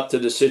waking up to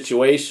the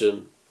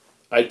situation,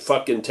 I'd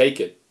fucking take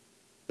it.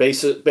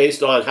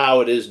 Based on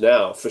how it is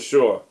now, for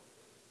sure.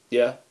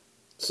 Yeah?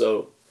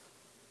 So,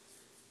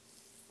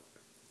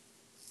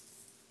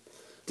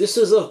 this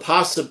is a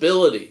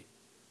possibility.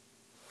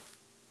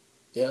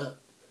 Yeah?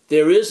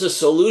 There is a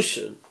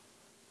solution.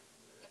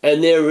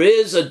 And there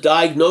is a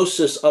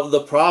diagnosis of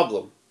the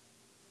problem.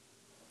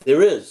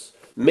 There is.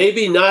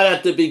 Maybe not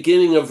at the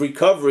beginning of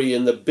recovery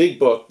in the big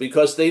book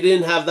because they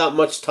didn't have that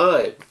much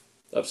time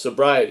of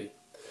sobriety.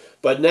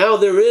 But now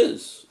there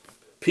is.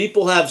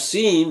 People have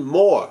seen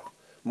more.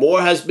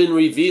 More has been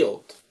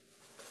revealed.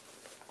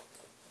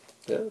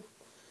 Yeah.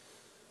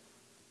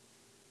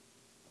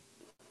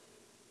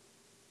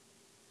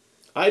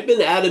 I've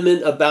been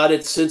adamant about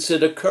it since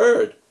it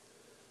occurred.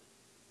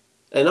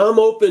 And I'm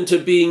open to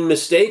being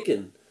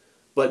mistaken.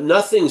 But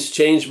nothing's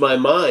changed my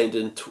mind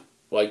in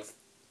like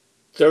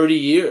 30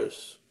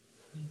 years.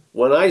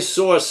 When I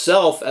saw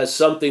self as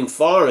something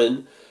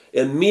foreign,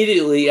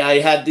 immediately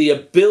I had the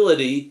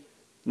ability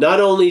not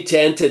only to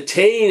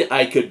entertain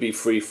I could be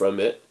free from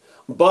it,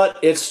 but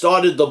it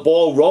started the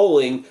ball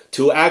rolling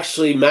to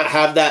actually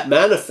have that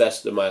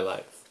manifest in my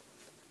life.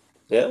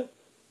 Yeah?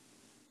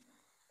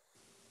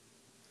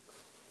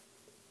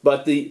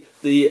 But the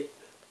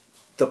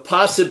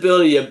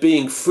possibility of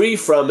being free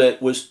from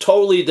it was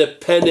totally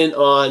dependent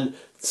on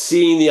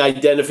seeing the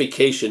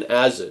identification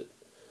as it.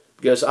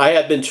 Because I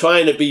had been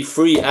trying to be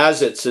free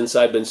as it since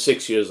I've been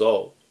 6 years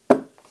old.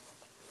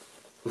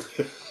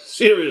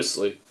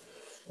 Seriously.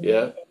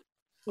 Yeah.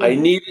 I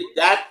needed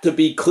that to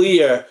be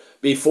clear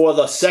before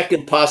the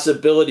second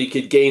possibility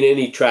could gain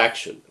any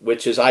traction,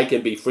 which is I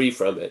can be free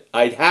from it.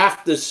 I'd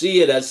have to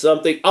see it as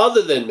something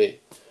other than me.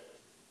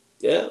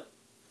 Yeah.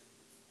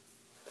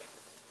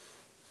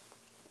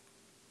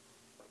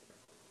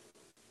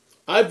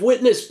 I've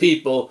witnessed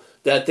people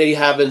that they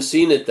haven't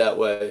seen it that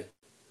way.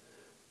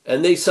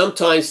 And they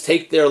sometimes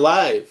take their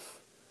life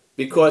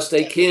because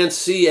they can't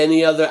see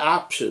any other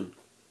option.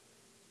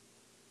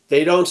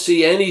 They don't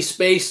see any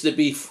space to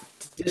be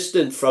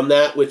distant from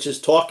that which is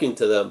talking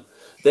to them.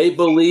 They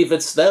believe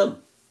it's them.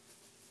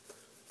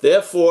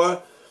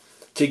 Therefore,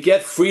 to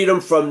get freedom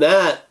from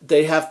that,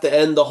 they have to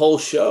end the whole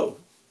show.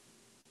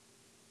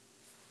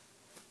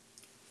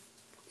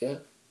 Yeah.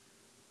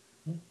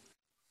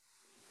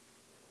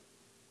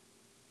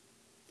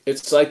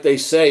 It's like they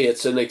say,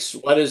 it's an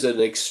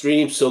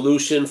extreme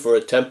solution for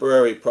a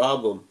temporary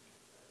problem.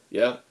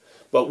 Yeah.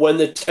 But when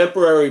the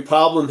temporary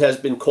problem has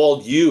been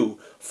called you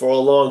for a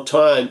long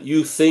time,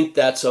 you think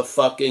that's a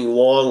fucking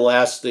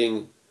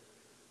long-lasting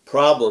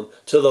problem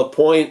to the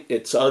point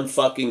it's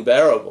unfucking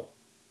bearable.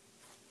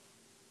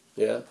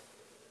 Yeah.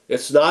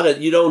 It's not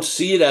you don't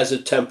see it as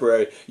a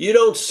temporary. You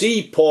don't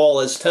see Paul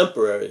as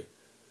temporary.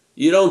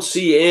 You don't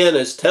see Anne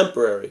as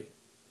temporary.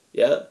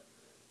 Yeah.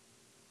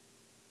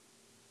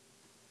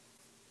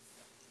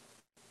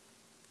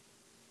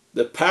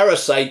 The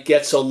parasite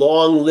gets a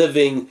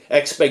long-living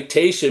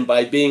expectation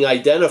by being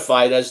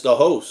identified as the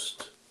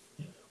host.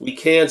 We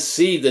can't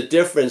see the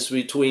difference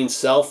between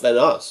self and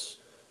us.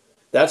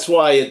 That's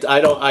why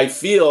I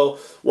feel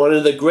one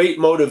of the great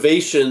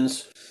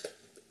motivations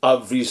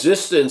of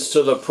resistance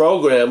to the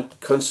program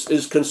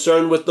is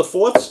concerned with the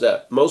fourth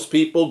step. Most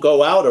people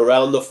go out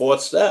around the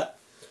fourth step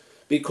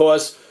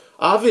because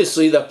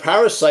obviously the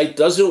parasite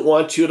doesn't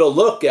want you to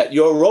look at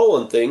your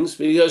role in things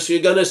because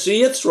you're going to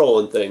see its role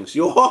in things.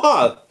 You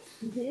are.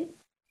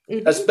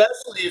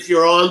 Especially if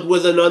you're armed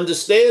with an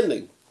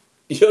understanding.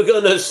 You're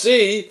going to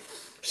see,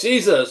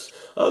 Jesus,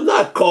 I'm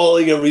not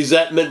calling a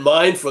resentment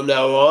mine from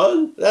now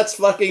on. That's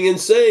fucking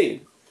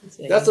insane.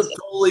 That's a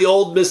totally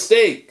old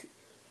mistake.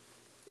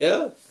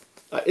 Yeah.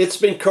 It's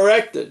been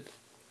corrected.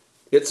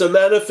 It's a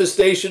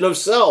manifestation of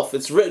self.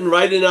 It's written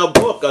right in our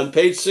book on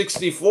page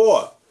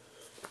 64.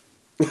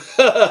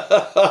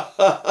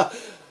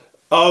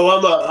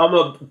 Oh, I'm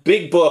a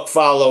big book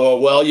follower.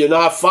 Well, you're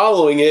not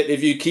following it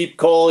if you keep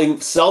calling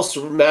self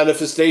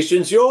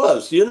manifestations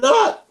yours. You're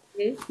not.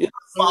 You're not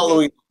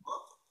following.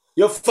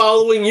 You're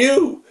following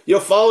you. You're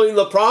following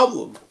the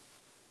problem.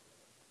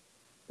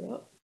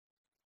 Yep.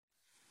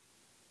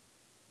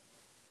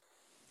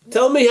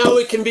 Tell me how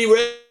it can be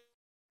ready.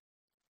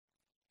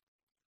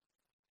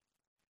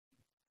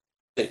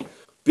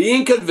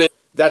 Being convinced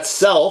that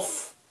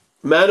self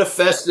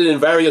manifested in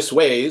various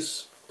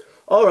ways.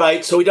 All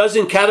right, so he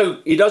doesn't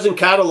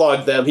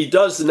catalog them. He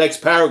does the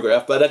next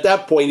paragraph, but at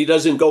that point he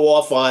doesn't go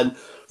off on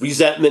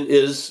resentment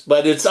is.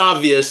 But it's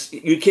obvious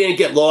you can't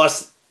get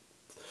lost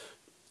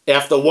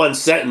after one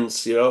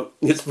sentence. You know,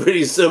 it's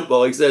pretty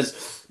simple. He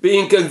says,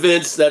 being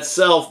convinced that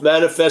self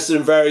manifested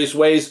in various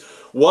ways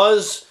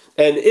was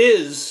and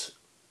is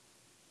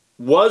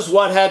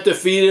what had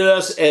defeated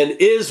us and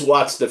is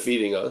what's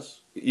defeating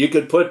us. You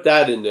could put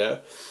that in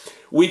there.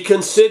 We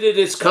considered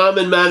its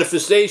common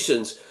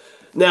manifestations.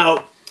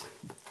 Now,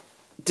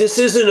 this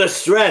isn't a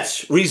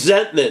stretch.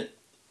 Resentment,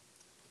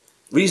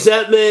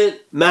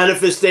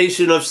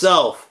 manifestation of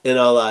self in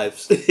our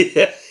lives.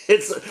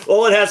 It's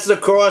all it has to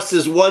cross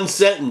is one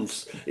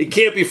sentence. It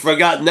can't be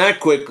forgotten that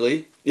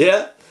quickly.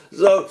 Yeah.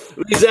 So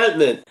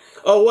resentment.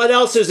 Oh, what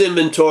else is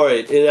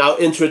inventoried in our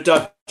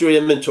introductory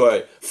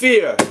inventory?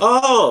 Fear.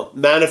 Oh,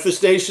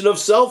 manifestation of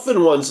self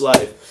in one's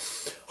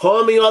life.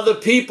 Harming other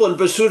people in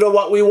pursuit of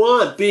what we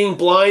want. Being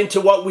blind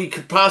to what we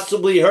could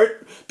possibly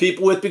hurt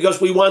people with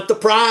because we want the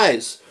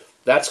prize.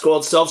 That's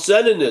called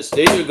self-centeredness.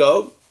 There you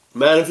go.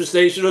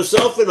 Manifestation of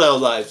self in our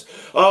lives.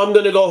 Oh, I'm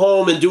going to go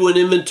home and do an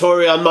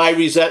inventory on my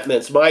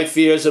resentments, my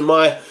fears, and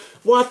my...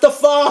 What the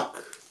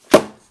fuck?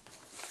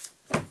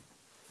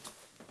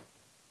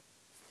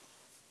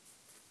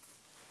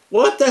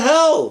 What the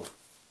hell?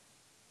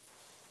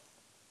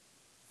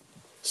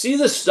 See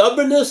the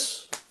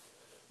stubbornness?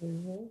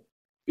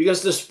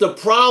 Because the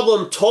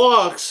problem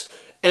talks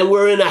and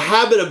we're in a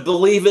habit of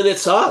believing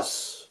it's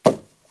us.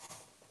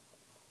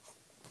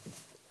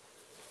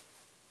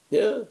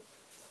 Yeah.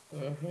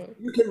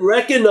 You can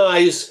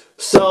recognize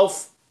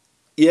self,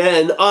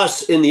 and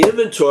us in the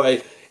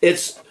inventory.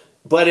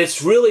 But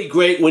it's really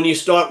great when you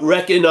start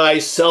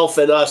recognize self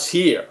and us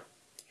here.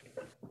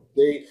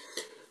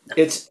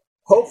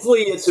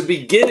 Hopefully it's a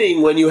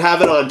beginning when you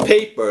have it on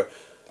paper.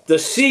 The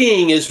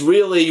seeing is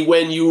really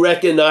when you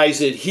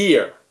recognize it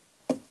here.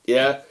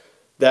 Yeah.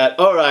 That,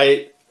 all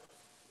right,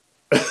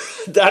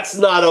 that's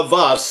not of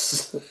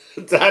us.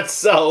 That's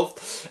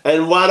self.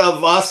 And what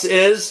of us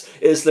is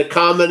the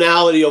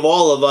commonality of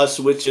all of us,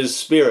 which is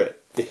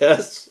spirit.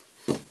 Yes?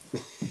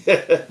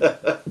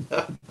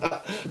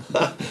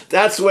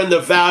 That's when the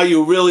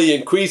value really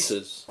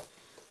increases.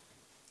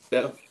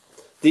 Yeah.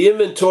 The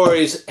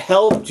inventories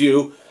helped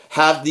you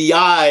have the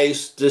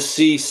eyes to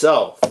see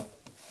self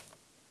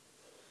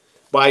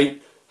by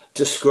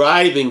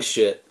describing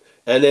shit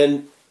and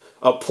then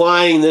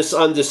applying this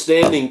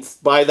understanding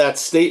by that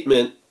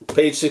statement,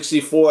 page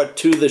 64,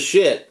 to the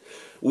shit.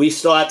 We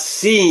start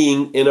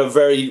seeing, in a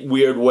very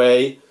weird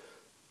way,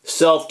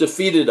 self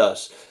defeated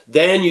us.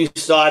 Then you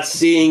start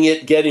seeing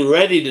it getting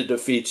ready to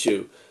defeat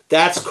you.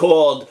 That's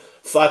called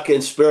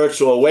fucking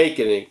spiritual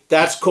awakening.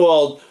 That's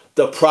called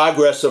the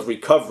progress of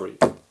recovery.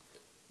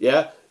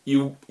 Yeah?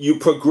 You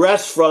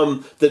progress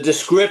from the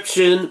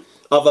description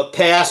of a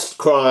past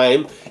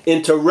crime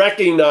into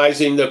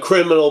recognizing the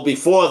criminal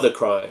before the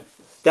crime.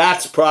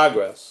 That's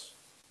progress.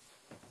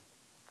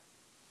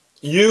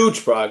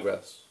 Huge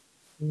progress.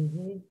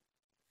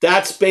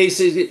 That's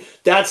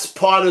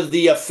part of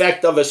the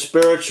effect of a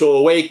spiritual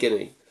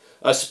awakening.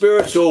 A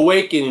spiritual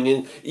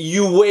awakening,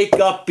 you wake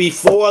up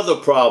before the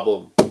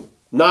problem,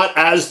 not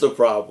as the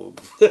problem.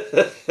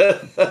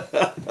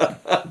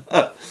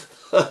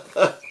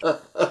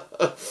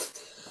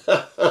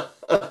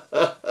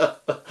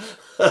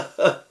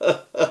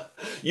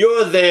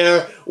 You're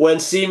there when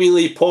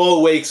seemingly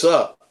Paul wakes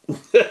up.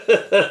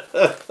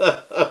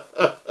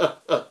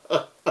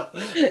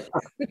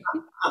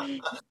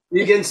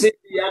 You can see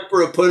the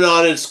emperor put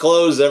on its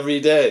clothes every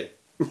day.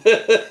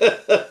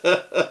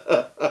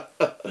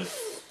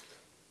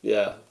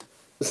 Yeah.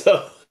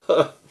 So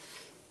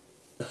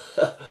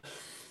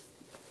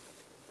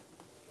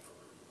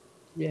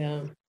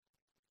Yeah.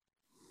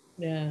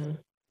 Yeah.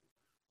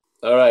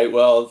 all right,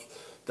 well,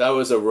 that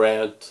was a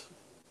rant.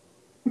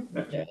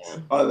 Yeah.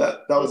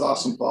 That was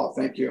awesome, Paul.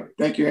 Thank you.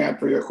 Thank you, Ann,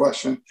 for your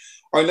question.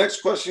 Our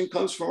next question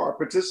comes from our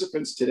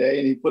participants today,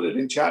 and he put it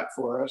in chat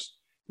for us.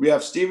 We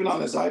have Stephen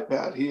on his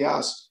iPad. He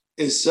asks,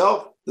 is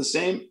self the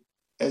same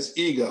as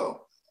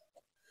ego?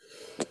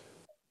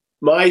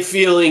 My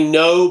feeling,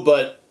 no,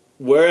 but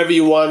wherever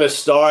you want to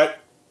start,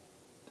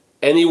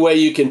 any way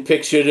you can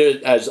picture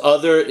it as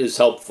other is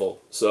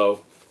helpful.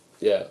 So,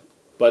 yeah.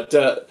 But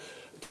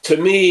to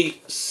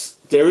me,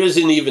 there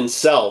isn't even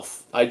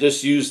self. I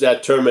just use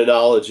that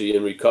terminology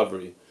in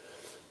recovery.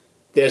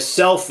 There's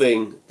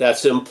selfing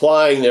that's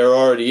implying there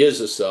already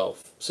is a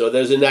self. So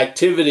there's an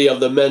activity of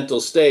the mental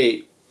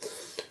state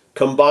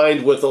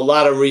combined with a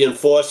lot of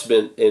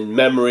reinforcement in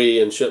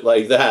memory and shit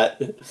like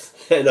that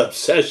and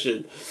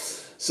obsession.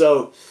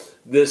 So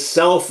this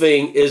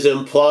selfing is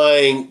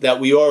implying that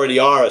we already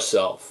are a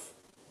self.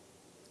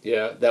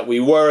 Yeah, that we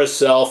were a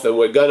self and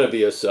we're going to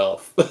be a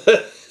self.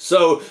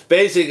 So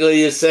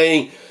basically it's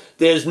saying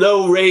there's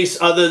no race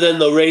other than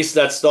the race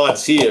that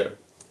starts here.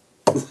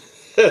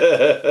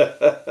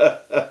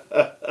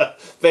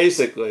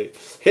 Basically,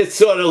 it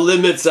sort of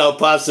limits our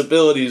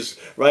possibilities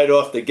right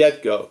off the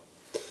get-go.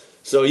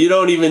 So you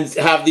don't even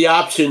have the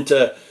option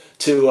to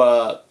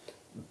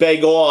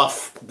beg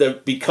off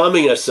the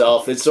becoming a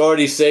self. It's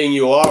already saying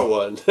you are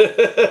one.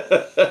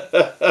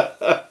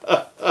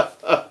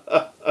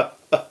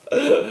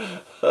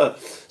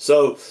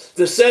 So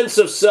the sense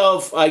of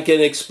self, I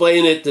can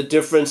explain it. The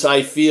difference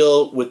I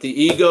feel with the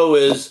ego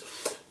is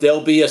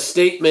there'll be a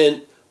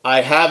statement,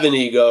 I have an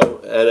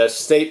ego, and a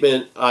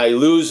statement, I've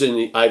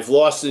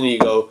lost an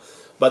ego.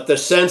 But the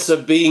sense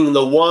of being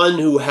the one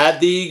who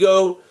had the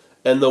ego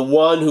and the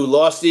one who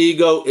lost the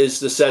ego is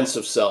the sense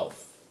of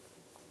self.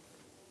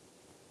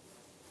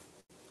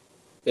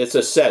 It's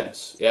a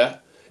sense, yeah?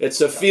 It's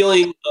a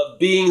feeling of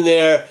being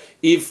there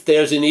if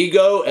there's an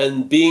ego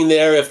and being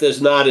there if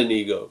there's not an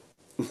ego.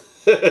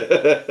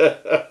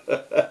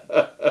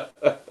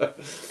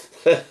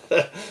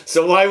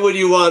 So why would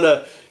you want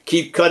to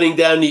keep cutting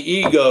down the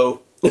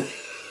ego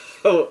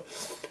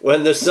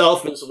when the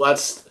self is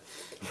what's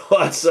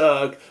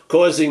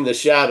causing the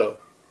shadow?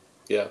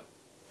 Yeah.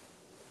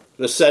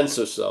 The sense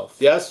of self,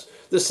 yes?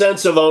 The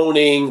sense of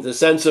owning, the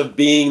sense of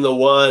being the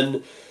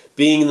one,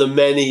 being the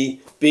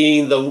many,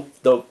 being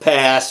the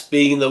past,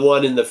 being the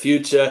one in the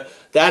future.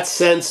 That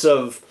sense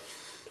of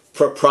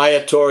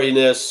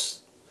proprietoriness,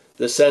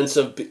 the sense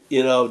of,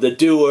 the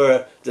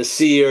doer, the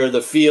seer,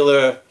 the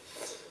feeler,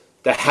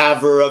 the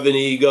haver of an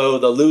ego,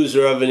 the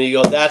loser of an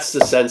ego, that's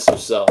the sense of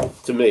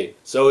self to me.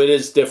 So it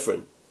is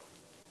different.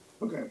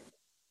 Okay.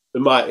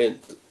 In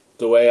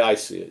the way I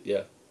see it,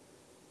 yeah.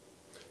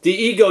 The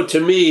ego to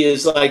me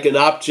is like an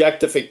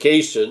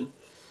objectification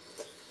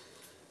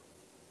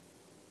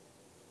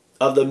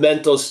of the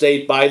mental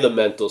state by the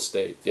mental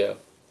state, yeah.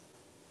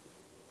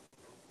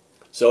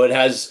 So it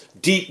has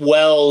deep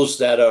wells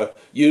that are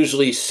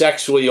usually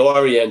sexually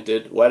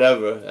oriented,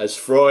 whatever, as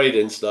Freud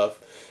and stuff.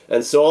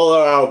 And so all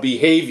of our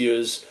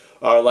behaviors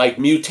are like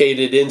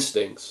mutated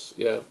instincts,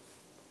 yeah.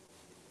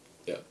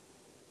 Yeah.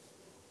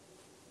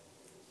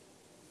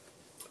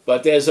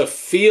 But there's a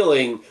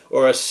feeling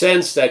or a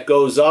sense that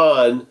goes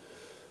on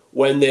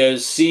when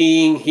there's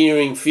seeing,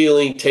 hearing,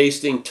 feeling,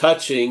 tasting,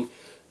 touching,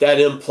 that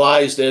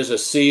implies there's a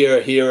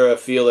seer, hearer,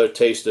 feeler,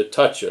 taster,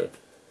 toucher.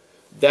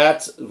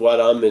 That's what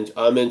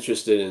I'm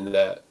interested in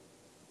that.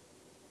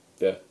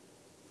 Yeah.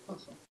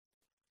 Awesome.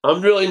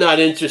 I'm really not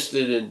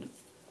interested in,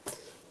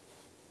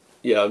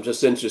 I'm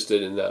just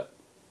interested in that.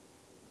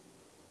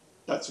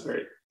 That's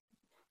great.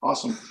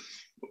 Awesome.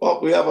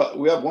 Well, we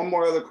have one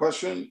more other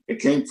question. It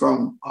came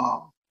from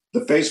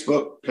the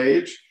Facebook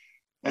page.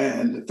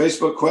 And the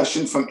Facebook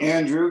question from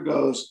Andrew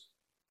goes,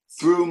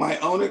 through my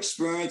own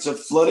experience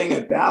of flooding a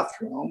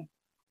bathroom,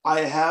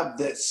 I have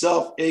that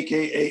self,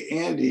 AKA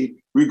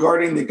Andy,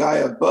 regarding the guy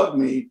above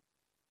me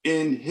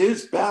in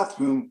his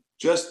bathroom,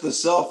 just the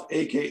self,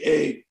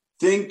 AKA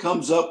thing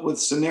comes up with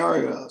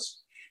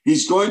scenarios.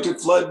 He's going to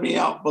flood me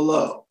out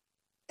below.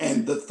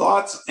 And the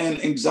thoughts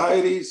and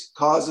anxieties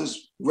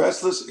causes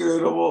restless,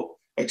 irritable,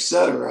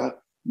 etc.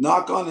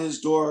 Knock on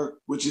his door,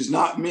 which is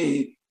not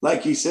me.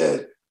 Like he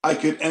said, I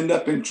could end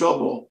up in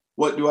trouble.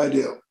 What do I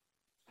do?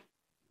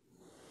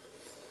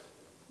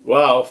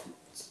 Wow.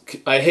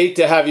 I hate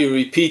to have you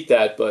repeat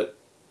that, but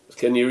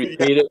can you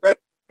repeat it?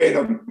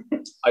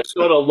 I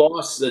sort of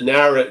lost the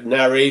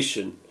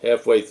narration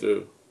halfway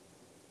through.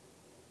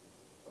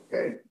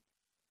 Okay.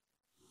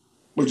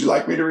 Would you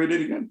like me to read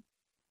it again?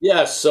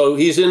 Yes. So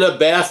he's in a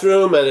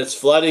bathroom and it's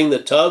flooding the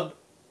tub?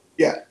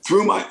 Yeah.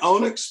 Through my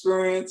own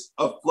experience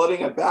of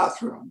flooding a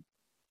bathroom,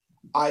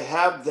 I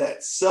have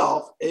that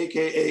self,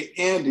 AKA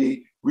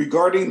Andy,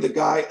 regarding the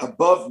guy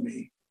above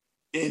me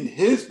in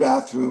his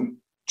bathroom,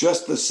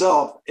 just the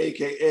self,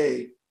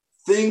 AKA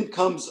thing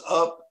comes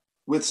up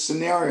with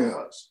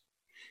scenarios.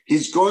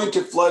 He's going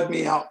to flood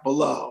me out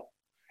below.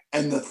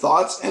 And the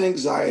thoughts and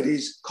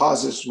anxieties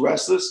causes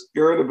restless,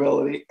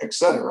 irritability,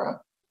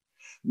 etc.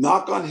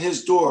 Knock on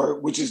his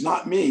door, which is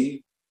not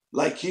me.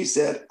 Like he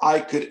said, I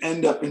could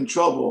end up in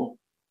trouble.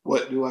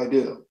 What do I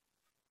do?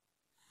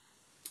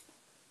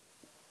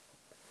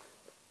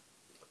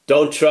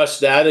 Don't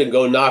trust that and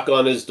go knock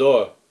on his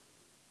door.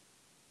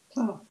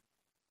 Oh.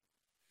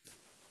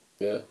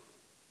 Yeah.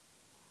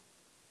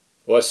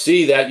 Or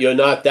see that you're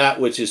not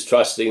that which is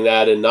trusting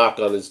that and knock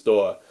on his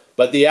door.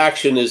 But the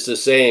action is the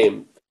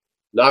same.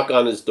 Knock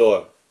on his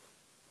door.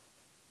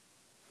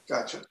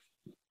 Gotcha.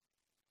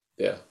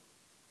 Yeah.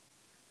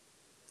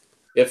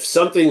 If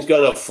something's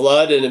going to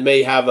flood and it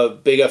may have a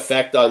big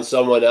effect on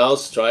someone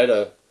else, try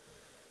to,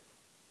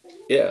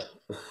 yeah.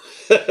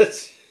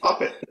 Up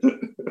it.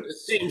 It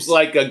seems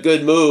like a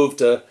good move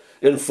to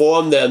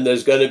inform them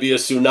there's going to be a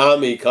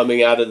tsunami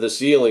coming out of the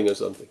ceiling or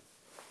something.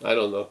 I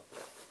don't know.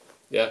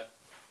 Yeah.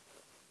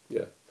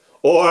 Yeah.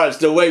 Or as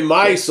the way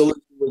my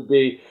solution would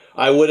be,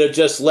 I would have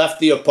just left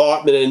the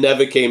apartment and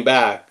never came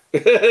back.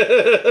 Because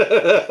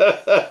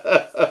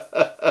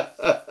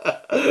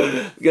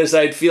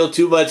I'd feel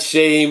too much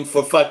shame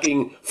for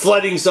fucking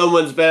flooding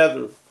someone's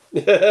bathroom.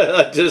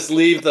 I'd just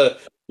leave the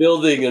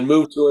building and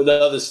move to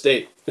another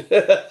state.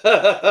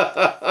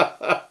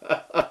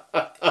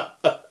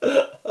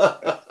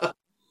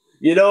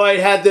 You know, I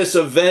had this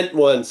event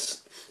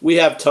once. We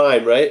have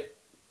time, right?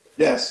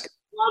 Yes. A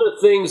lot of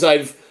things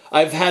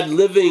I've had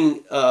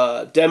living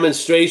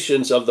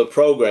demonstrations of the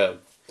program.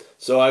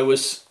 So I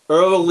was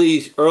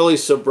early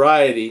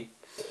sobriety,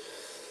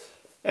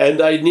 and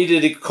I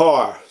needed a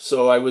car.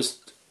 So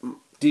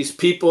these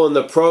people in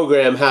the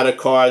program had a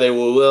car they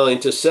were willing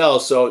to sell.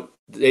 So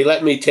they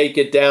let me take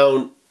it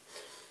down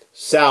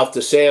south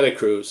to Santa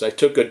Cruz. I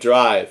took a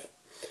drive.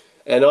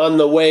 And on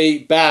the way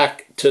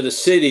back to the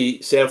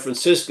city, San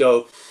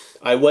Francisco,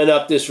 I went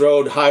up this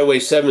road, Highway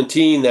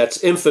 17,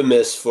 that's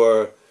infamous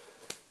for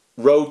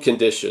road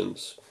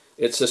conditions.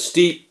 It's a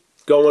steep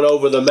going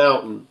over the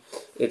mountain.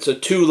 It's a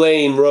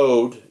 2-lane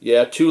road.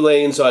 Yeah, 2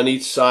 lanes on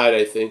each side,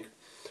 I think.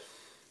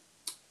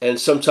 And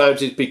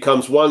sometimes it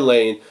becomes 1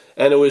 lane.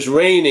 And it was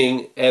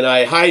raining, and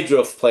I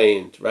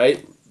hydroplaned,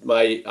 right?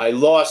 I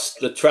lost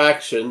the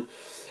traction.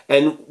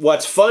 And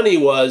what's funny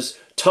was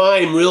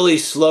time really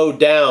slowed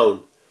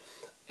down.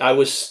 I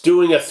was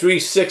doing a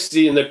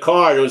 360 in the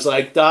car, and it was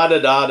like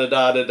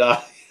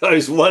da-da-da-da-da-da-da. I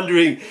was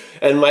wondering,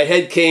 and my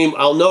head came,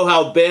 I'll know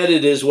how bad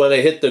it is when I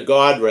hit the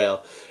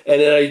guardrail. And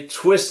then I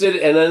twisted,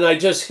 and then I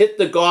just hit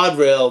the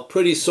guardrail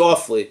pretty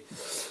softly.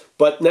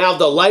 But now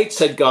the lights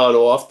had gone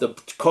off, the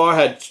car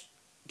had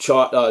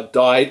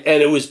died,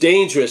 and it was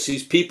dangerous.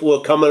 These people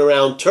were coming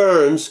around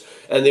turns,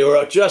 and they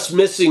were just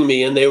missing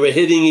me, and they were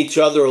hitting each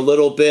other a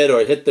little bit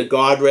or hit the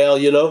guardrail,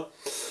 you know.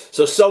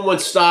 So someone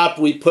stopped,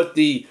 we put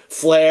the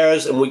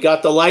flares, and we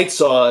got the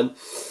lights on,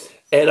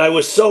 and I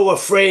was so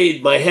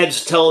afraid. My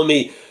head's telling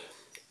me,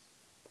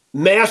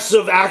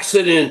 massive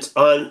accident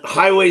on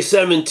Highway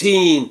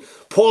 17,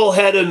 Paul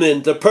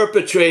Hederman, the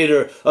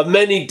perpetrator of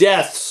many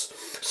deaths.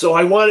 So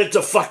I wanted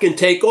to fucking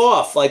take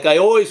off like I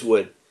always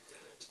would.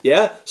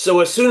 Yeah? So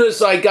as soon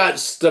as I got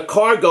the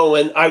car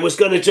going, I was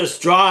going to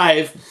just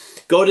drive,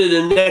 go to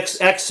the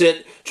next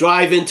exit,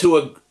 drive into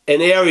an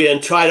area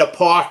and try to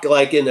park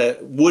like in a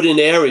wooden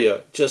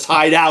area, just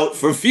hide out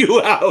for a few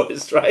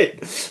hours,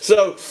 right?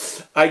 So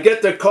I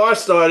get the car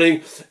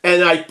starting,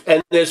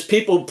 and there's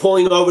people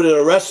pulling over to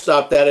the rest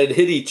stop that had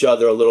hit each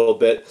other a little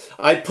bit.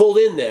 I pulled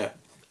in there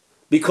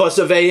because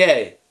of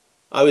AA.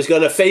 I was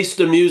going to face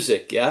the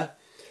music, yeah?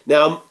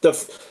 Now,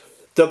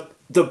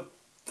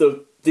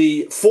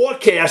 the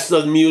forecast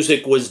of the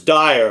music was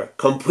dire,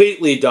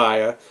 completely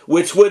dire,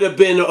 which would have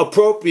been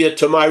appropriate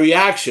to my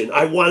reaction.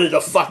 I wanted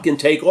to fucking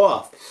take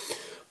off.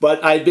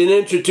 But I'd been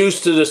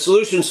introduced to the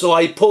solution, so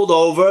I pulled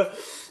over,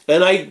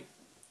 and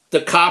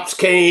the cops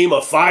came,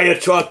 a fire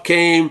truck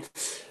came,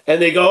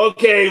 and they go,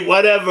 okay,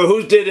 whatever,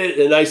 who did it?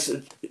 And I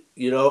said,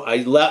 you know, I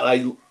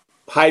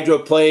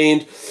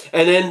hydroplaned,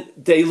 and then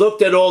they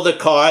looked at all the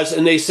cars,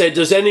 and they said,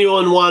 does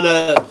anyone want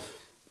to,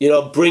 you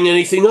know, bring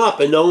anything up?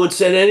 And no one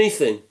said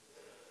anything.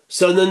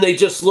 So then they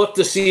just looked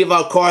to see if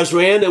our cars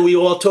ran, and we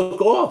all took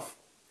off.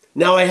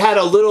 Now I had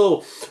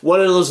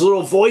one of those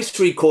little voice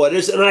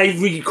recorders, and I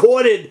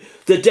recorded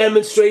the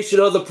demonstration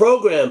of the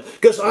program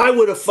because I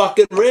would have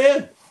fucking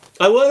ran.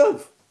 I would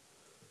have.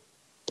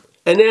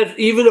 And then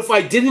even if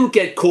I didn't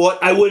get caught,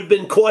 I would have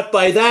been caught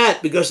by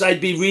that because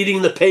I'd be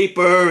reading the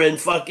paper and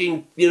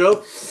fucking, you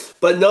know.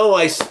 But no,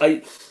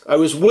 I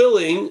was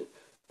willing,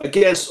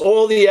 against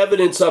all the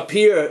evidence up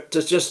here,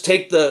 to just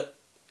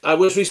I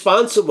was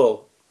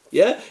responsible.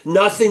 Yeah?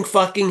 Nothing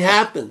fucking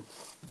happened.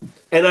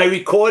 And I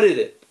recorded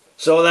it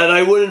so that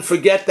I wouldn't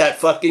forget that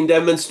fucking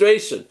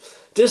demonstration.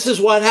 This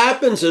is what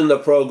happens in the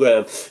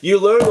program. You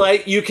learn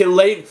you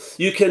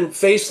can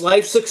face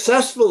life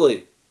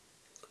successfully.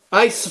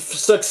 I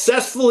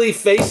successfully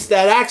faced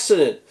that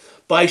accident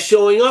by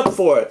showing up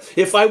for it.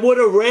 If I would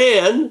have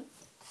ran,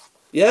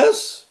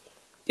 yes,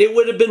 it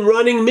would have been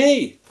running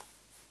me.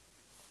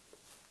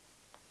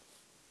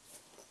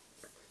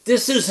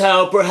 This is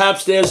how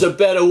perhaps there's a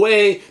better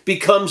way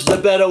becomes the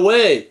better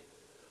way.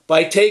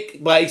 By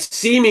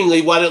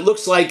seemingly what it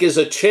looks like is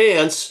a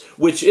chance,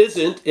 which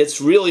isn't. It's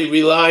really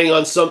relying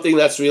on something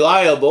that's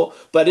reliable.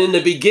 But in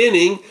the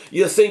beginning,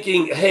 you're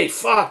thinking, hey,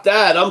 fuck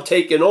that, I'm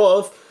taking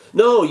off.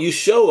 No, you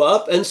show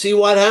up and see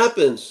what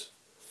happens.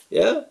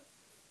 Yeah?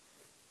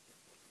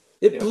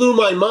 It blew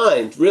my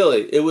mind,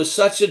 really. It was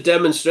such a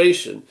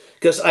demonstration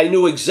because I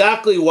knew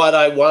exactly what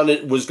I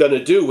was going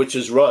to do, which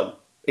is run.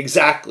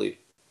 Exactly.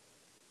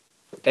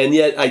 And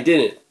yet I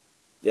didn't.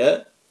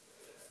 Yeah?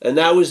 And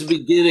that was the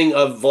beginning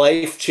of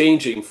life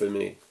changing for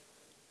me.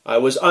 I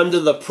was under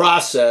the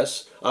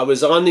process. I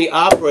was on the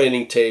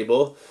operating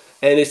table,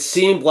 and it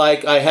seemed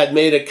like I had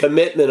made a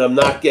commitment of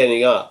not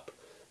getting up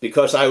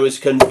because I was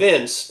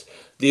convinced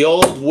the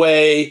old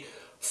way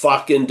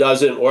fucking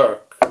doesn't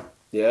work.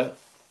 Yeah?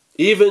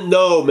 Even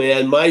though,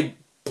 man, my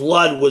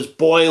blood was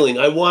boiling.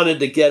 I wanted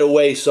to get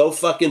away so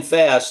fucking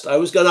fast. I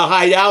was going to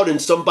hide out in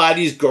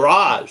somebody's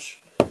garage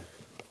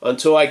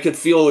until I could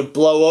feel it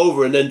blow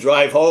over and then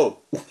drive home.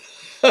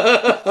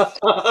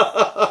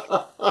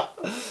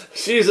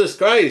 Jesus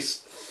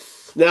Christ.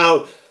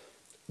 Now,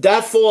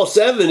 that false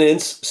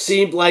evidence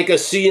seemed like a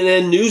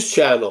CNN news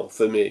channel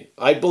for me.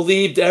 I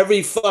believed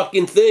every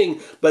fucking thing,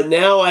 but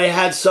now I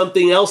had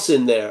something else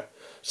in there.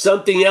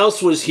 Something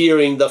else was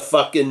hearing the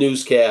fucking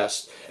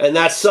newscast, and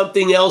that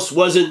something else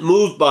wasn't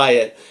moved by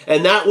it.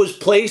 And that was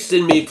placed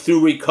in me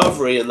through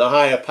recovery and the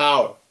higher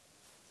power.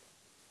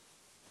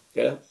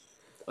 Yeah?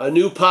 A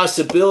new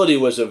possibility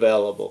was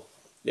available.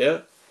 Yeah?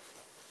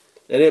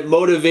 And it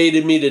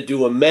motivated me to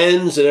do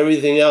amends and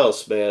everything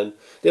else, man.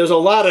 There was a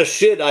lot of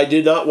shit I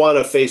did not want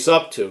to face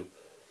up to.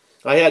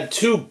 I had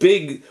 2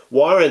 big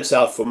warrants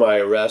out for my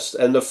arrest,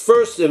 and the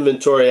first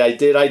inventory I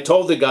did, I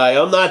told the guy,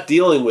 I'm not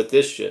dealing with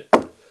this shit.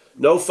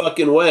 No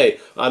fucking way.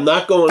 I'm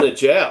not going to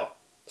jail,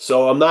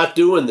 so I'm not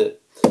doing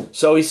it.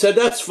 So he said,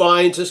 that's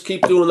fine, just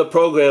keep doing the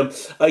program.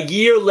 A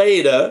year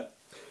later,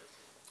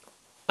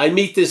 I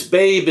meet this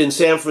babe in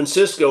San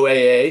Francisco,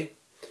 AA,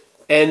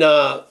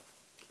 and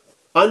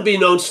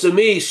unbeknownst to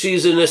me,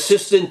 she's an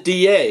assistant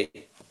DA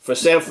for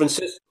San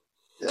Francisco.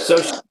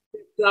 So she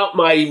picks out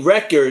my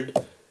record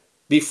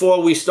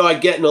before we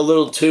start getting a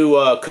little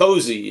too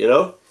cozy, you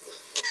know?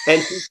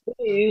 And she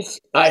sees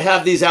I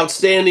have these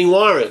outstanding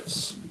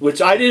warrants,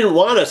 which I didn't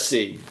want to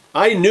see.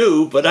 I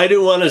knew, but I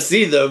didn't want to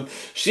see them.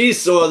 She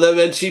saw them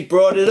and she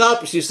brought it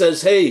up. She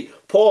says, hey,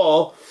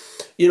 Paul,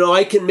 you know,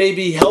 I can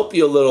maybe help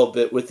you a little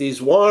bit with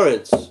these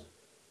warrants,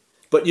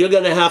 but you're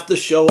going to have to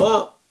show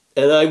up.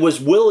 And I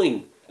was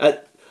willing.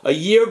 A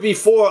year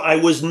before, I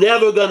was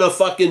never going to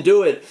fucking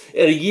do it.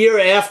 And a year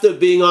after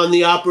being on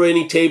the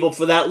operating table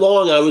for that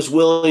long, I was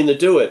willing to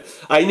do it.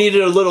 I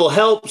needed a little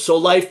help, so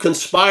life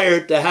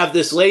conspired to have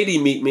this lady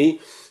meet me,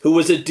 who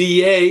was a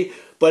DA,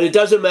 but it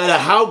doesn't matter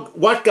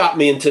what got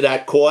me into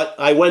that court.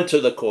 I went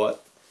to the court.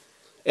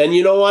 And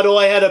you know what? All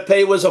I had to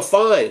pay was a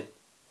fine.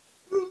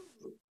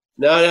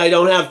 Now I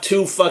don't have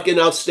 2 fucking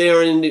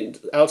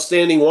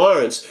outstanding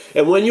warrants.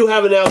 And when you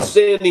have an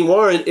outstanding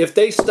warrant, if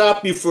they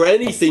stop you for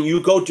anything,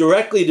 you go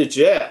directly to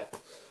jail.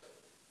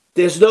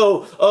 There's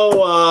no,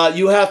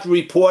 you have to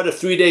report it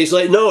 3 days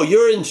later. No,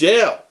 you're in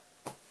jail.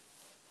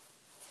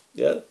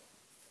 Yeah.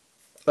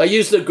 I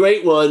used a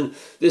great one.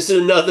 This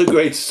is another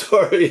great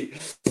story.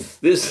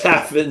 This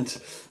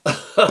happened.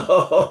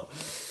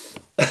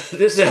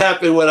 This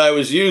happened when I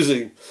was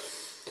using.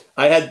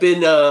 I had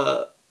been...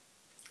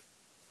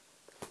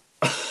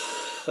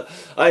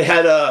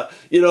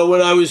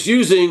 when I was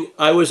using,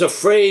 I was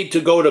afraid to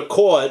go to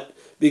court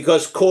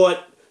because court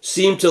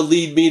seemed to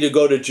lead me to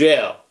go to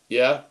jail.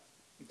 Yeah.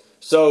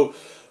 So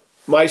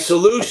my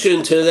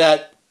solution to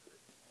that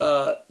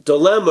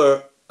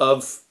dilemma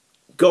of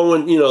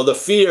going, the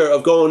fear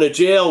of going to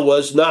jail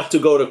was not to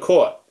go to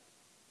court.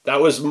 That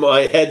was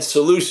my head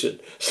solution.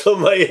 So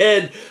my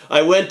head,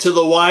 I went to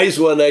the wise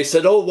one. I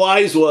said, oh,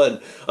 wise one,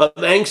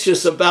 I'm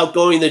anxious about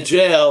going to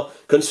jail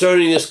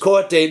concerning this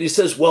court date. He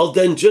says, well,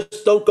 then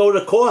just don't go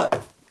to court.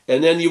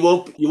 And then you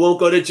won't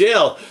go to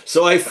jail.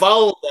 So I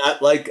followed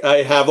that like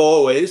I have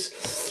always.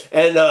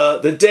 And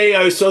the day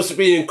I was supposed to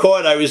be in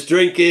court, I was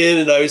drinking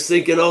and I was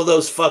thinking, oh,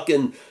 those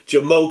fucking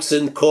jamokes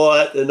in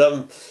court.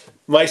 And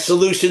my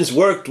solutions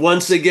worked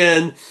once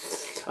again.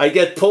 I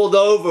get pulled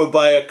over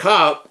by a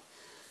cop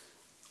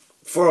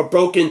for a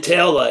broken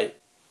taillight.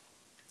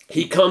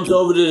 He comes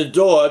over to the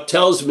door,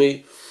 tells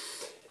me,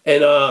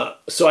 and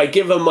so I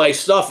give him my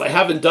stuff. I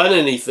haven't done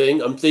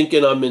anything. I'm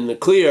thinking I'm in the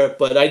clear,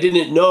 but I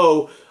didn't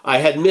know I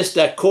had missed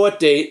that court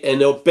date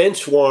and a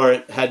bench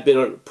warrant had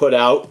been put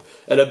out.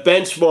 And a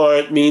bench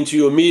warrant means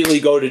you immediately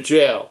go to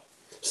jail.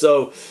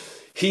 So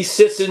he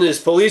sits in his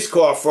police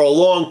car for a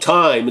long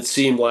time, it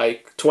seemed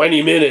like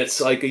 20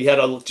 minutes, like he had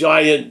a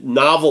giant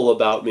novel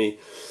about me.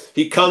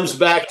 He comes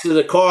back to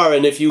the car,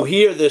 and if you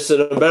hear this in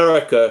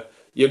America,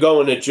 you're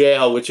going to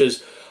jail, which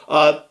is,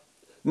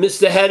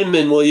 Mr.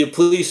 Hedman, will you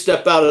please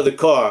step out of the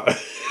car?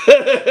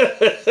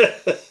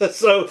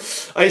 So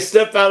I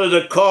step out of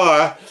the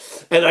car,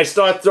 and I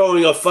start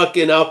throwing a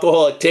fucking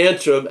alcoholic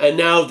tantrum, and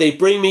now they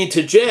bring me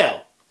to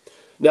jail.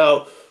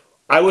 Now,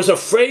 I was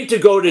afraid to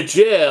go to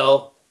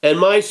jail, and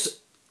my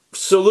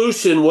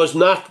solution was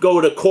not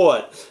go to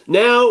court.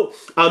 Now,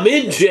 I'm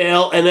in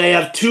jail, and I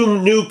have 2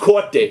 new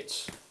court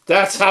dates.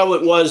 That's how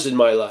it was in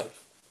my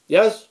life.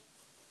 Yes?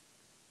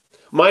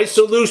 My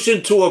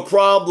solution to a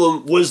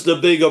problem was the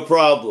bigger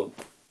problem.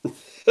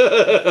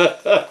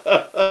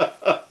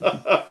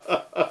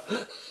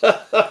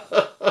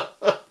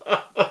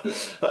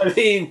 I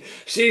mean,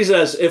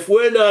 Jesus, if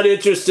we're not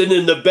interested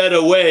in the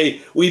better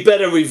way, we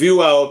better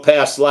review our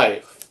past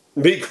life,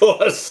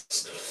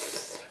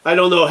 because I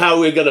don't know how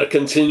we're going to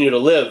continue to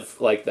live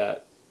like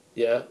that.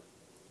 Yeah.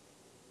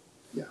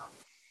 Yeah.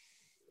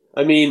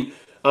 I mean,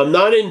 I'm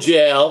not in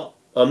jail.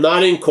 I'm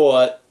not in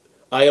court.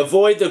 I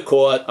avoid the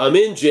court. I'm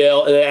in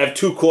jail, and I have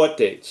 2 court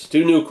dates,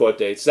 2 new court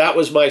dates. That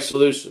was my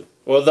solution,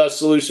 or the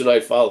solution I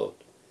followed.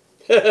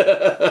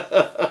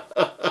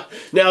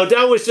 Now,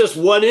 that was just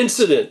one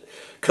incident.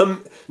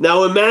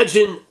 Now,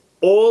 imagine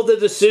all the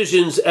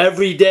decisions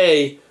every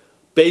day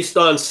based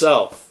on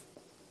self.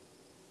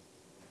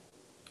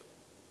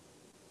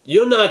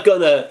 You're not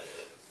going to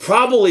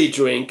probably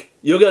drink.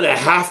 You're going to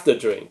have to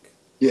drink.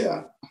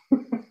 Yeah.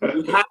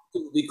 You have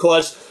to,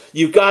 because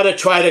you've got to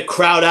try to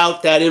crowd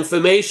out that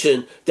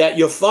information that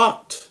you're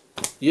fucked.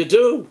 You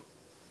do.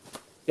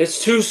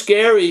 It's too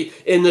scary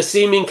in the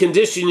seeming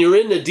condition you're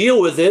in to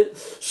deal with it.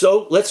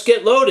 So let's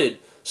get loaded.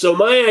 So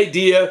my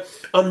idea,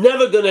 I'm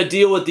never going to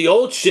deal with the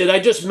old shit. I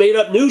just made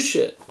up new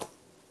shit.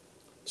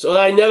 So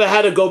I never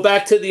had to go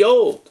back to the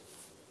old.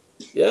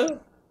 Yeah?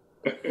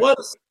 What?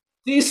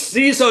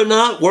 These are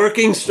not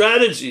working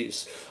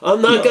strategies.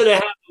 I'm not going to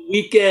have a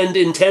weekend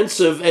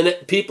intensive and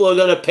people are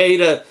going to pay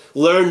to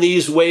learn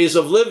these ways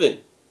of living.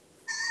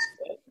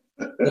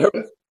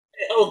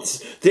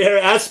 They're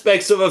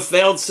aspects of a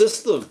failed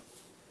system.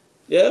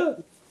 Yeah.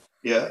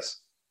 Yes.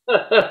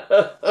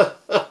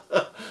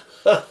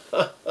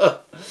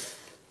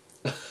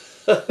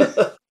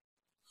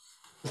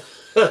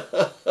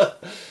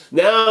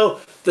 Now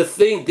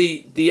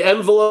the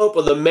envelope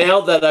or the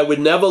mail that I would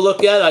never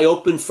look at, I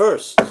open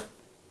first.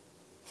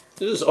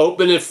 Just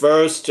open it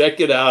first,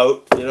 check it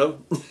out, you know.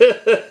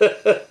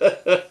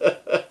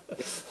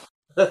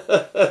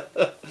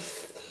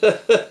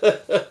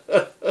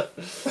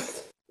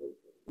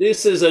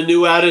 This is a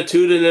new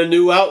attitude and a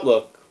new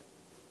outlook.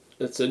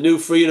 It's a new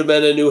freedom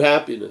and a new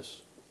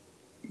happiness.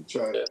 That's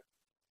right.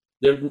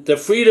 The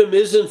freedom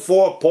isn't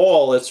for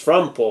Paul, it's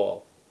from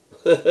Paul.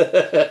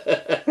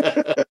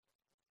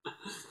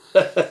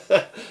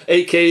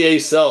 AKA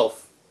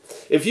self.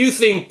 If you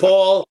think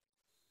Paul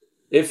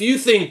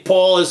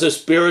is a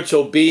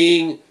spiritual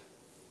being,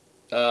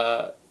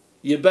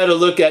 you better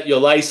look at your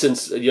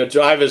license, your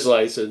driver's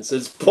license.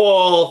 It's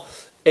Paul,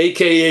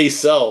 AKA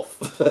self.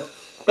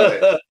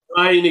 Right.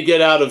 Trying to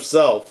get out of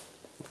self.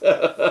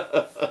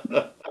 I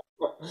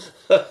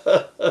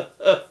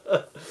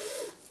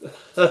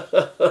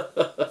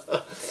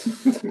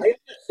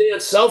understand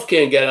self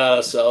can't get out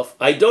of self.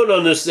 I don't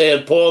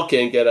understand Paul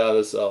can't get out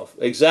of self.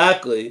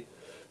 Exactly.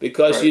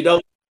 Because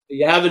right.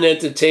 You haven't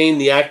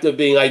entertained the act of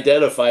being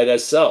identified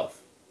as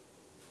self.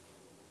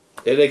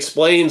 It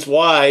explains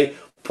why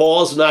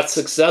Paul's not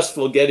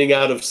successful getting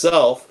out of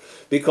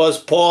self,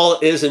 because Paul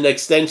is an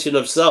extension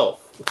of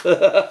self.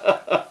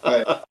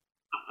 Right.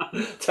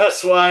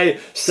 That's why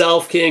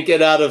self can't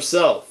get out of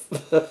self.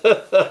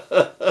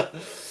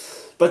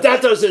 But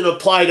that doesn't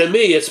apply to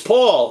me. It's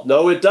Paul.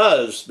 No, it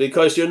does.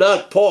 Because you're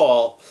not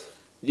Paul.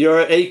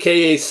 You're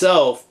AKA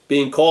self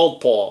being called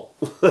Paul.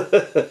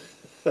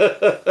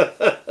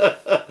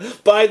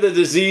 By the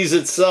disease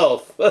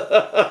itself.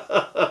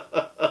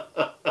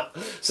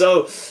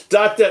 So,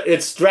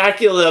 it's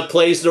Dracula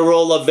plays the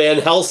role of Van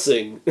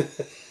Helsing.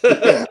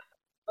 Yeah.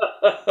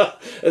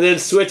 And then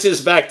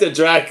switches back to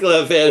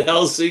Dracula, Van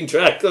Helsing,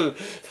 Dracula.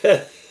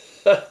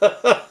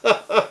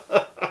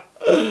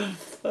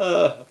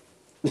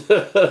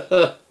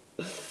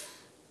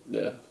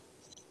 Yeah.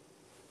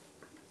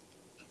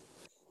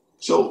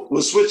 So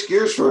we'll switch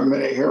gears for a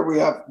minute here. We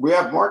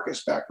have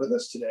Marcus back with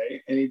us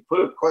today, and he put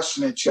a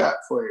question in chat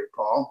for you,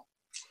 Paul.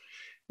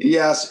 He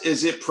asks,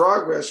 is it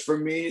progress for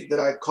me that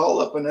I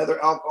call up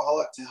another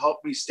alcoholic to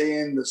help me stay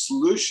in the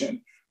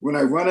solution when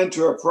I run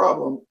into a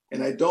problem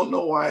and I don't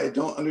know why, I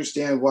don't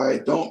understand why I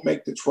don't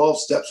make the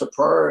 12 steps a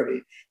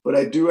priority, but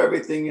I do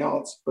everything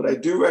else, but I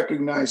do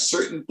recognize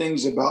certain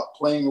things about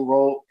playing a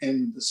role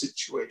in the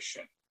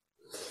situation?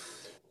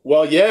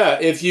 Well, yeah,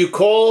 if you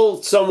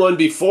call someone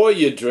before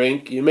you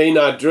drink, you may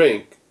not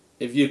drink.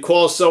 If you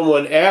call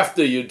someone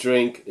after you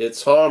drink,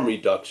 it's harm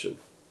reduction.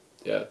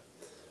 Yeah.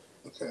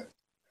 Okay.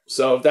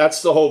 So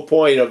that's the whole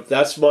point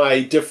that's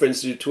my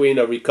difference between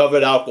a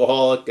recovered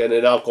alcoholic and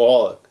an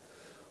alcoholic.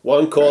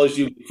 One calls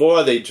you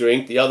before they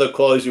drink, the other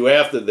calls you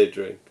after they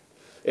drink.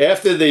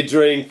 After they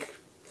drink,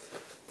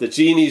 the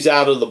genie's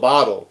out of the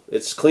bottle.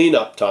 It's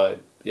cleanup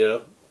time, you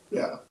know?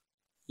 Yeah.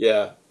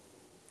 Yeah.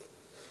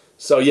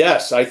 So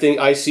yes, I think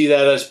I see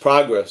that as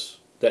progress,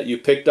 that you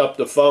picked up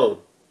the phone.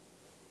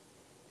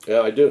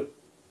 Yeah, I do.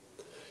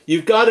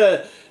 You've got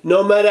to,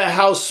 no matter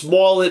how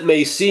small it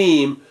may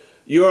seem,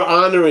 your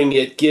honoring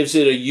it gives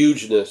it a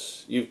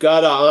hugeness. You've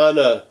got to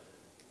honor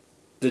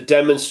the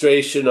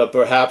demonstration of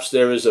perhaps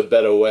there is a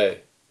better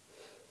way.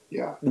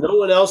 Yeah. No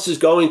one else is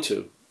going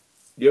to.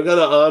 You're going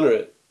to honor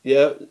it.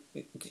 Yeah.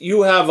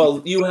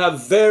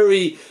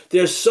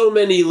 There's so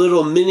many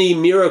little mini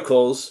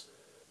miracles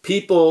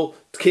people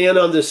can't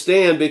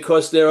understand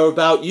because they're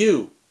about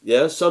you.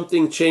 Yeah.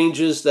 Something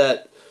changes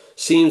that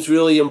seems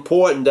really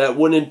important that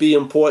wouldn't be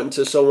important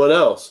to someone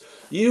else.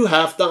 You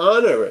have to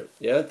honor it.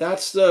 Yeah,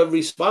 that's the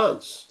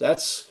response.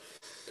 It's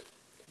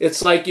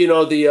like,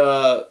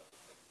 the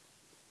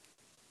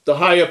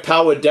higher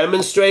power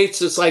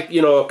demonstrates. It's like,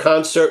 a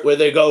concert where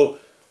they go,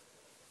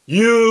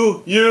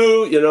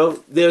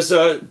 there's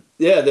a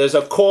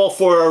call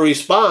for a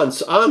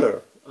response.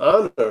 Honor.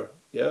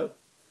 Yeah.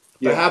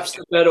 Perhaps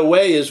the better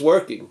way is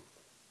working.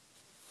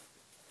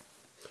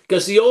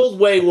 Because the old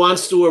way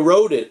wants to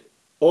erode it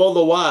all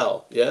the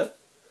while. Yeah.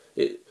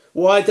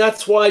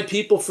 That's why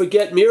people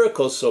forget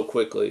miracles so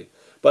quickly.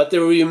 But they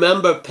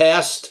remember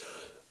past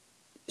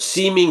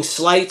seeming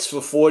slights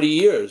for 40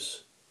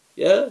 years.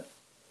 Yeah.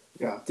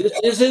 Yeah. This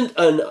isn't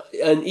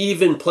an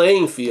even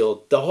playing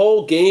field. The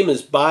whole game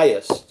is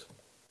biased.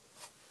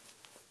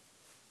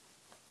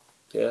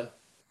 Yeah.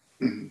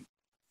 Mm-hmm.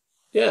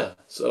 Yeah.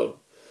 So,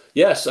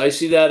 yes, I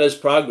see that as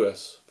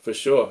progress for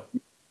sure.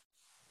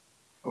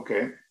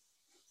 Okay.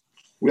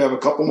 We have a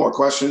couple more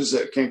questions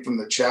that came from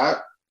the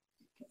chat.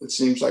 It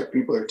seems like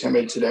people are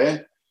timid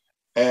today.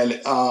 And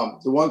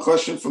the one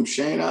question from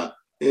Shayna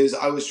is,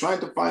 I was trying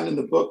to find in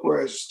the book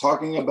where it's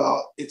talking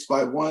about it's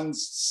by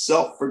one's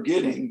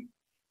self-forgetting.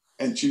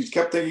 And she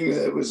kept thinking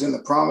that it was in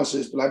the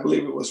promises, but I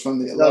believe it was from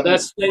the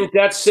 11th. No,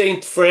 that's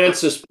St.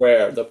 Francis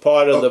prayer, the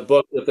part of the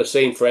book with the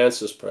St.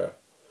 Francis prayer.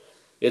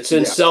 It's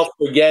in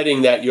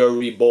self-forgetting that you're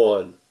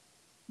reborn.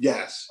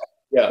 Yes.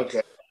 Yeah.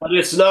 Okay. But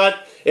it's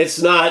not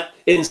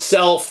in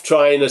self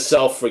trying to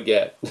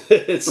self-forget.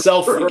 It's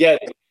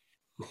self-forgetting.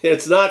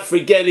 It's not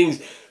forgetting.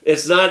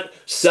 It's not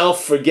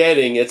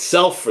self-forgetting. It's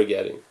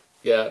self-forgetting.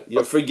 Yeah.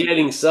 You're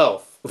forgetting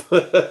self.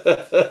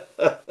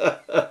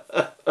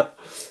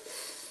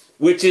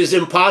 Which is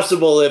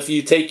impossible if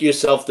you take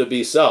yourself to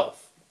be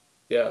self.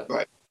 Yeah.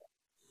 Right.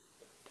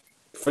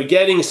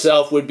 Forgetting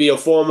self would be a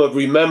form of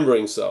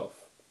remembering self.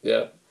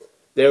 Yeah.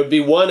 There would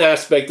be one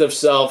aspect of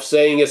self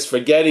saying it's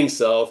forgetting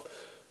self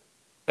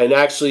and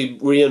actually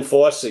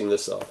reinforcing the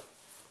self.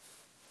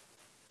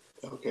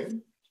 Okay.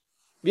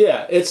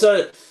 Yeah,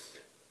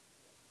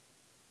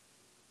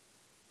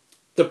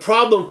 the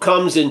problem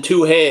comes in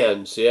two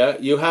hands, yeah?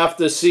 You have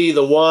to see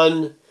the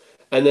one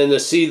and then to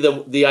see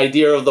the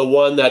idea of the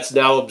one that's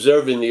now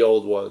observing the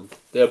old one.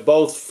 They're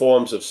both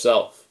forms of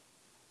self.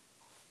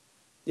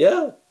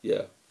 Yeah,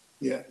 yeah.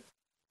 Yeah.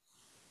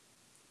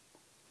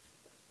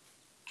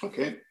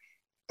 Okay.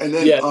 And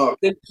then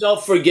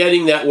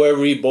self-forgetting that we're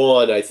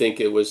reborn, I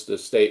think it was the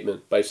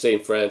statement by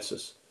St.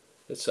 Francis.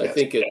 I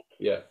think it,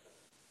 yeah.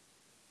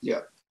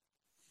 Yeah.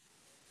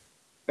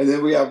 And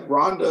then we have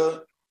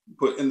Rhonda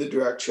put in the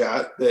direct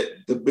chat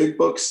that the big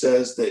book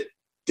says that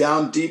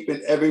down deep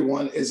in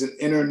everyone is an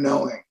inner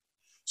knowing.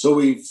 So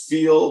we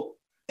feel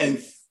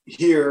and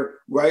hear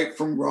right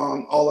from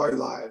wrong all our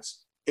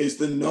lives. Is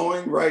the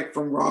knowing right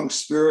from wrong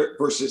spirit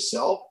versus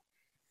self?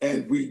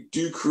 And we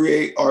do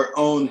create our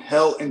own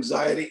hell,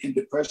 anxiety, and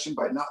depression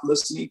by not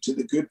listening to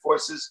the good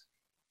voices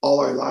all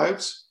our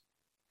lives?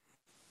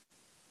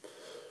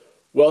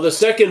 Well, the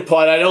second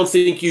part, I don't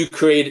think you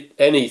create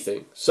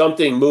anything.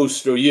 Something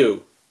moves through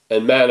you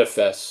and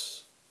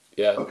manifests.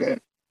 Yeah. Okay.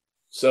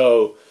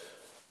 So,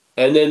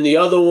 and then the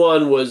other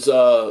one was,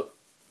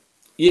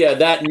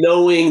 that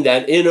knowing,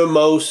 that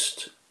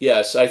innermost.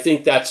 Yes, I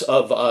think that's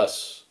of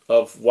us,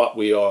 of what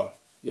we are.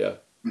 Yeah.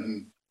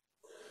 Mm-hmm.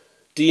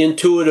 The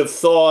intuitive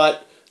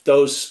thought,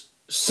 those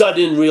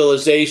sudden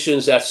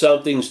realizations that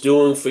something's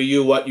doing for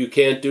you what you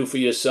can't do for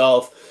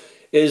yourself,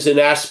 is an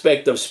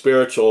aspect of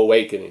spiritual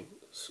awakening.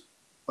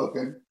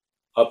 Okay.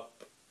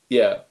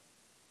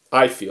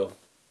 I feel.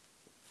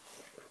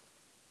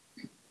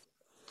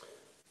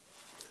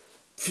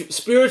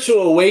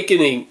 Spiritual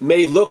awakening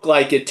may look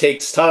like it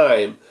takes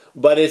time,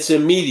 but it's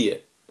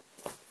immediate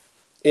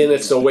in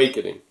its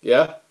awakening.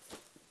 Yeah?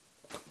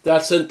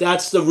 That's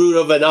the root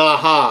of an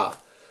aha,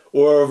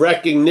 or a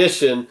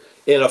recognition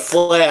in a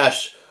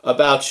flash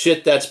about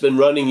shit that's been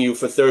running you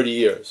for 30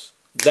 years.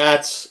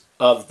 That's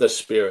of the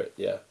spirit,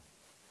 yeah.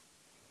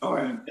 All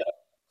right.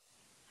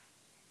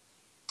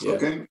 Yeah.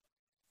 Okay.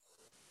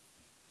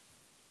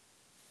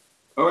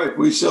 All right.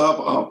 We still have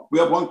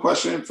one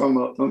question from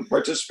a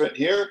participant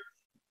here.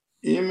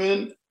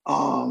 Eamon,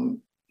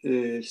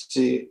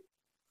 see,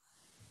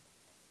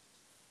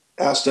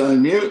 asked to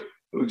unmute.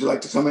 Would you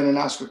like to come in and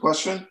ask a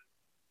question?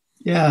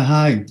 Yeah,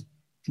 hi.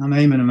 I'm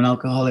Eamon. I'm an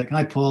alcoholic.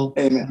 Hi, Paul.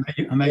 Amen.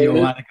 I met you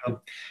a while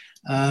ago.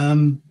 I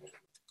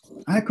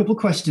had a couple of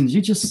questions.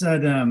 You just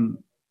said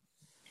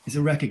it's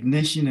a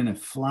recognition in a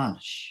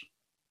flash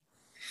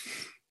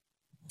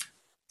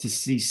to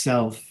see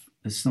self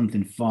as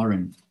something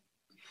foreign.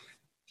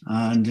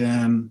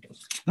 And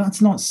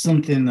that's not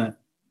something that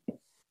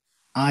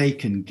I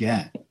can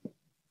get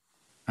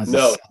as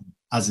a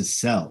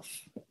self.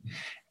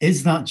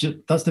 Is that just,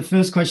 that's the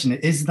first question.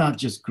 Is that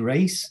just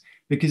grace?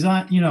 Because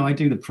I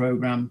do the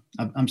program.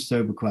 I'm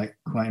sober quite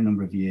a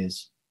number of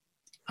years.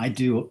 I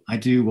do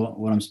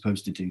what I'm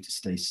supposed to do to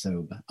stay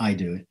sober. I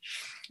do it,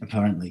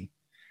 apparently.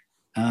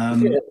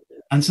 And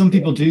some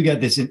people do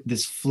get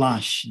this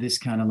flash, this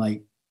kind of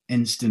like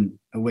instant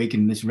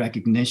awakening, this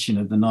recognition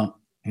of they're not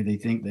who they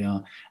think they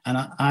are. And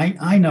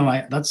I know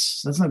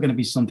that's not going to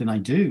be something I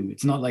do.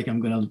 It's not like I'm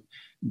going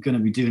to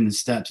be doing the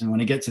steps, and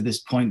when I get to this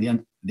point, the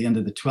end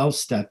of the 12th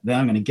step, then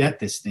I'm going to get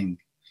this thing.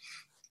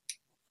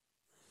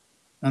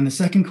 And the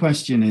second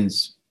question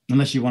is,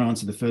 unless you want to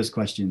answer the first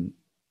question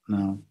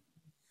now.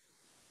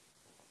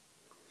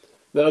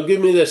 Now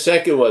give me the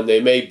second one.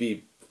 They may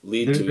be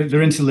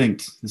they're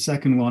interlinked. The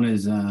second one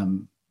is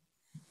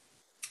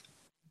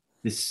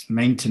this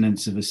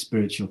maintenance of a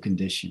spiritual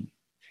condition.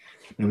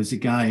 There was a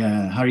guy,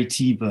 Harry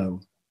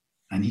Tiebout,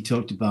 and he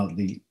talked about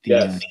the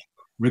yes.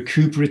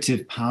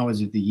 Recuperative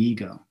powers of the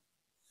ego.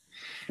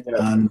 Yes.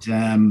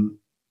 And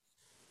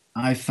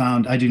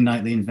I do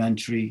nightly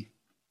inventory,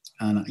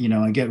 and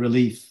I get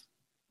relief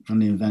from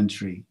the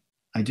inventory.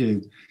 I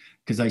do,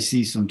 because I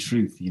see some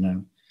truth,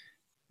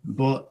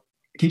 but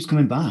it keeps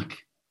coming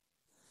back.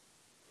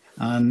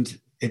 And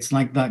it's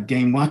like that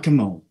game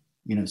whack-a-mole,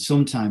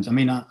 sometimes. I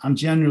mean, I'm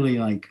generally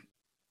like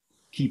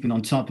keeping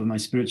on top of my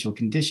spiritual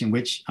condition,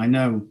 which I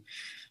know,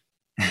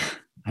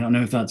 I don't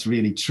know if that's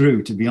really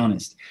true, to be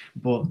honest,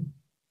 but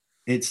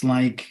it's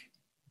like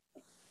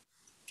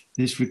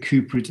this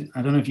recuperative,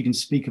 I don't know if you can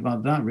speak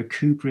about that,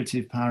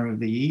 recuperative power of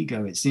the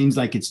ego. It seems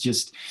like it's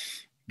just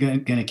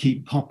going to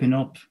keep popping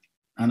up,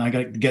 and I got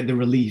to get the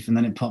relief, and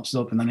then it pops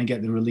up, and then I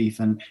get the relief,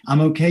 and I'm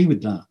okay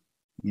with that.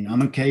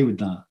 I'm okay with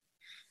that.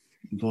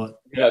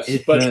 But yes,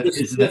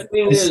 the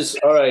thing is,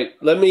 all right,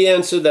 let me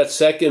answer that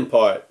second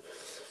part.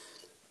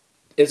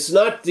 It's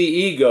not the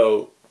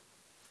ego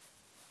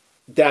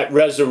that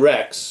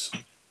resurrects.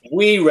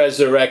 We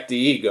resurrect the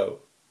ego.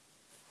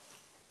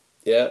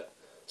 Yeah.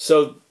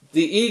 So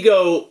the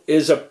ego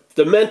is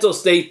the mental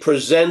state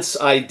presents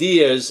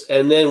ideas,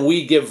 and then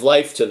we give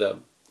life to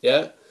them.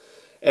 Yeah.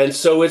 And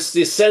so it's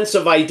the sense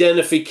of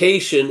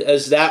identification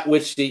as that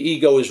which the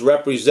ego is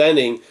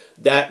representing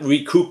that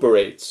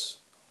recuperates,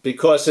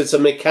 because it's a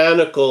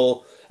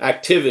mechanical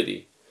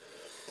activity.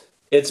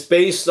 It's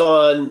based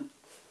on,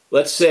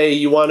 let's say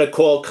you want to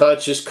call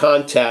conscious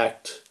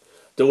contact.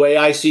 The way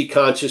I see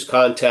conscious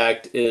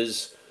contact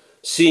is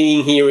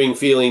seeing, hearing,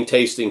 feeling,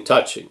 tasting,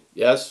 touching.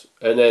 Yes?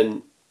 And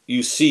then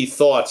you see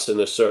thoughts in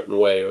a certain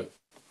way or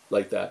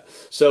like that.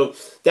 So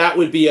that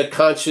would be a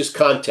conscious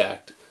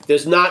contact.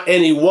 There's not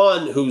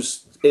anyone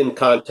who's in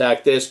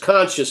contact. There's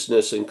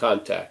consciousness in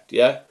contact.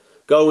 Yeah?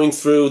 Going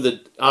through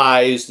the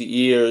eyes, the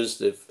ears,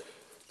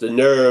 the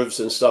nerves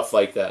and stuff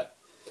like that.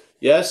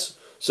 Yes?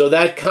 So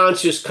that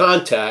conscious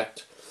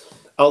contact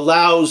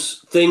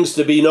allows things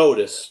to be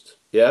noticed.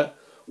 Yeah?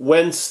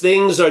 When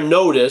things are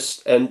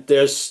noticed and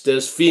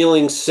there's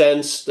feelings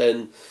sensed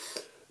and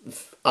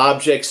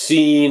objects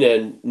seen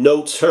and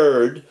notes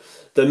heard,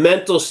 the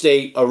mental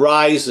state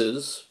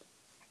arises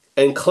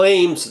and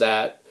claims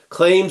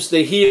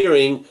the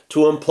hearing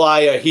to imply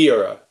a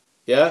hearer.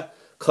 Yeah?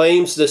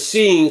 Claims the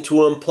seeing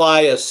to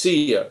imply a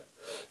seer.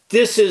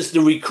 This is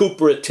the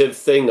recuperative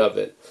thing of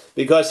it,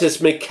 because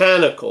it's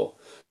mechanical.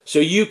 So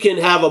you can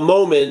have a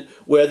moment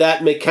where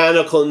that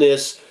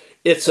mechanicalness,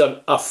 its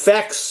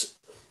effects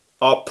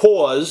are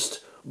paused,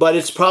 but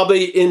it's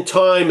probably in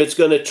time it's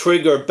going to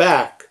trigger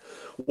back.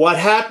 What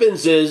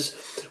happens is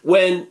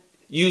when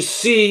you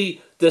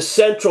see the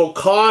central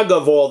cog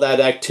of all that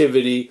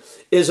activity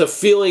is a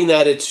feeling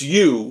that it's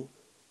you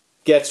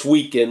gets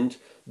weakened,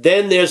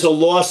 then there's a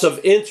loss of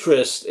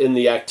interest in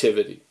the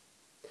activity.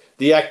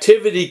 The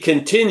activity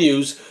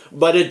continues,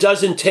 but it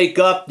doesn't take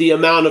up the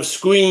amount of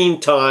screen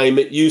time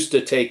it used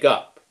to take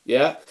up.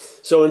 Yeah?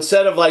 So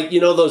instead of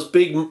those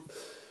big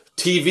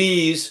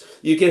TVs,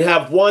 you can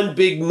have one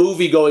big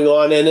movie going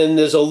on, and then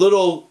there's a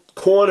little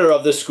corner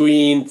of the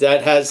screen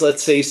that has,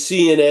 let's say,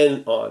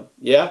 CNN on.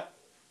 Yeah?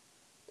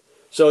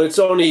 So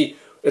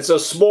it's a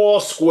small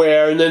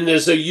square, and then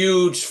there's a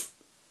huge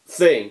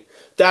thing.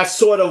 That's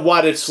sort of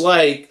what it's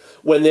like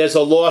when there's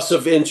a loss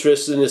of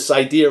interest in this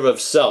idea of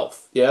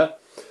self. Yeah?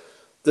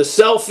 The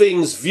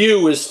selfing's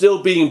view is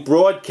still being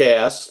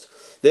broadcast.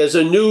 There's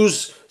a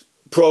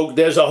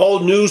whole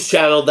news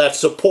channel that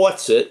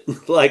supports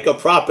it, like a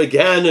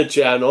propaganda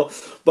channel,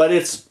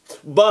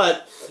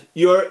 but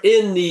you're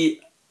in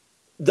the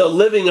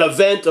living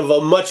event of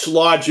a much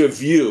larger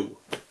view.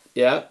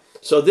 Yeah?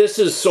 So this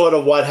is sort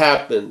of what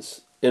happens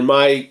in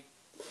my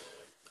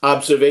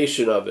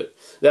observation of it.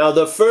 Now,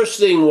 the first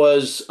thing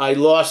was I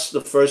lost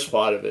the first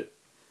part of it.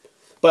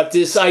 But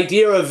this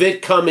idea of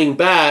it coming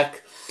back,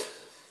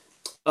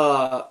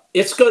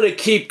 it's going to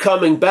keep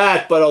coming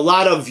back, but a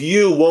lot of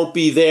you won't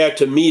be there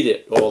to meet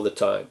it all the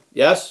time.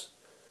 Yes?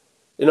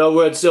 In other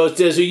words, so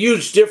there's a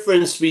huge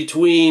difference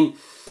between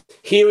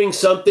hearing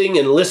something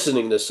and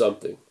listening to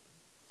something.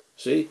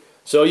 See?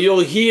 So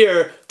you'll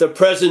hear the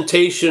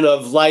presentation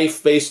of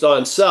life based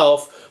on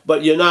self,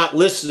 but you're not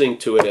listening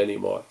to it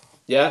anymore.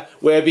 Yeah?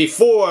 Where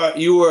before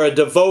you were a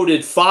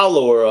devoted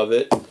follower of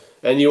it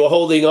and you were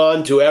holding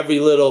on to every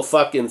little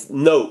fucking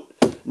note.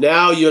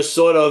 Now you're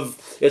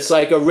it's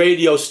like a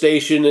radio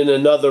station in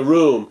another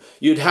room.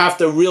 You'd have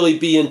to really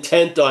be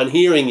intent on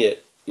hearing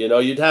it.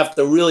 You'd have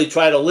to really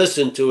try to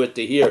listen to it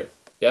to hear it.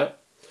 Yeah?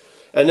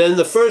 And then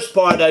the first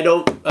part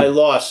I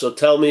lost, so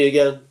tell me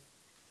again.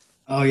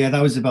 Oh yeah,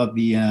 that was about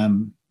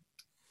the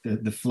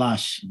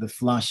flash of Oh,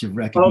 the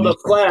recognition.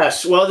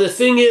 flash. Well, the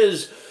thing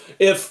is,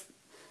 if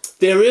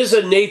there is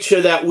a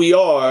nature that we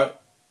are,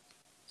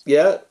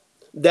 yeah,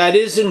 that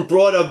isn't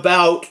brought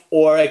about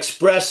or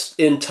expressed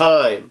in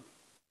time,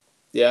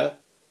 yeah.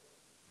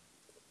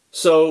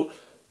 So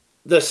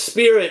the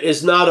spirit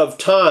is not of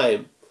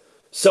time.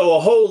 So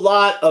a whole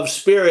lot of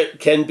spirit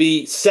can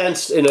be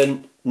sensed in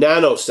a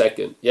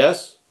nanosecond,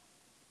 yes?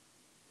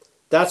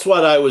 That's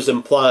what I was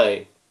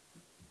implying.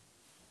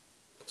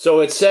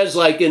 So it says,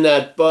 like in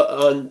that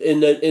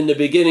in the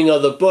beginning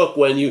of the book,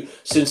 when you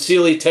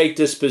sincerely take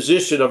this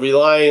position of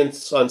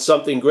reliance on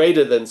something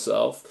greater than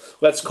self,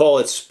 let's call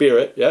it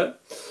spirit, yeah,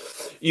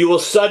 you will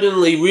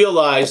suddenly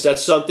realize that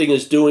something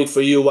is doing for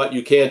you what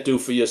you can't do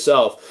for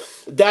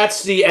yourself.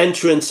 That's the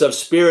entrance of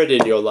spirit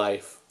in your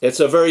life.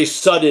 It's a very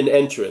sudden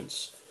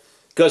entrance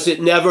because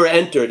it never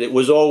entered; it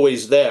was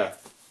always there.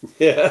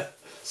 Yeah,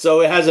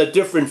 so it has a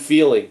different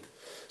feeling.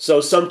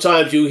 So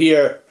sometimes you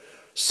hear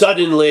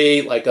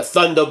suddenly, like a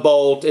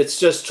thunderbolt. It's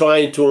just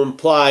trying to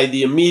imply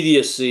the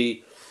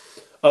immediacy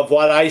of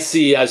what I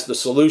see as the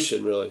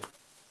solution, really.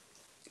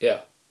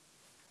 Yeah.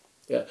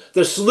 Yeah.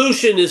 The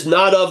solution is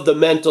not of the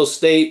mental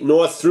state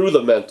nor through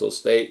the mental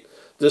state.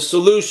 The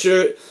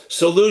solution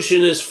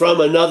is from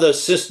another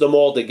system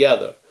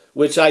altogether,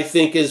 which I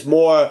think is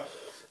more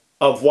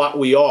of what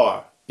we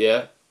are.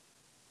 Yeah.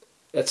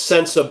 That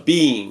sense of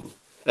being.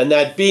 And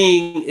that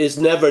being is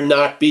never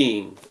not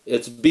being.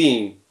 It's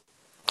being.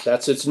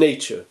 That's its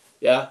nature.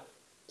 Yeah.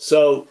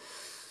 So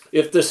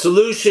if the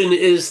solution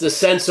is the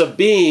sense of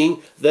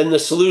being, then the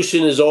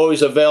solution is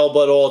always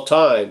available at all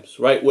times,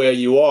 right where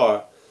you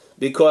are,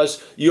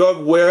 because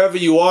wherever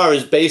you are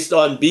is based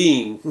on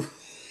being.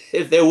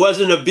 If there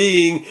wasn't a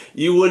being,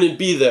 you wouldn't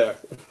be there.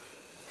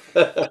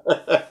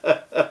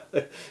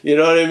 You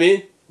know what I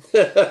mean?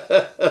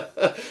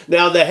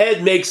 Now the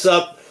head makes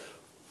up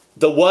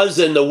the was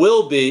and the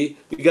will be,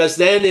 because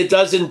then it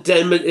doesn't,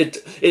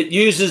 it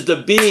uses the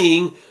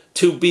being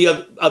to be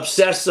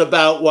obsessed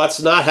about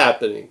what's not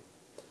happening.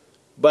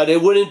 But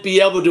it wouldn't be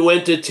able to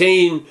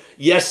entertain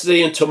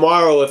yesterday and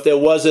tomorrow if there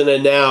wasn't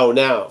a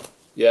now.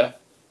 Yeah?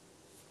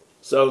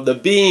 So the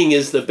being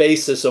is the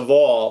basis of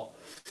all,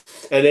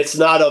 and it's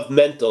not of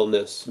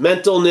mentalness.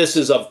 Mentalness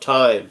is of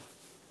time.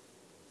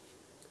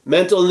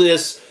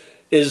 Mentalness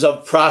is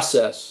of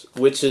process,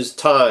 which is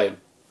time.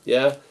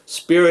 Yeah?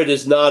 Spirit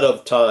is not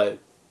of time.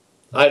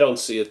 I don't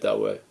see it that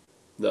way.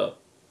 No.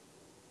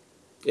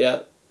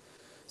 Yeah?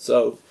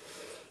 So,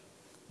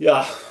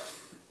 yeah.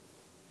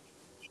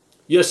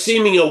 Your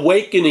seeming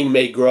awakening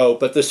may grow,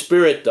 but the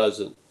spirit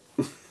doesn't.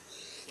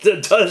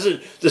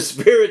 The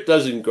spirit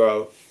doesn't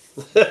grow.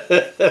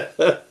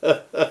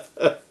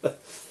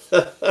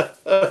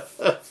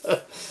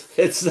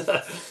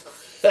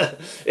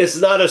 It's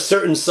not a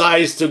certain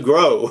size to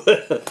grow.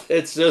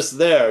 It's just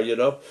there,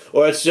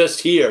 or it's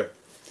just here.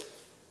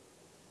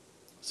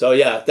 So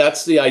yeah,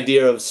 that's the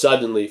idea of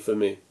suddenly for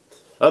me.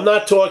 I'm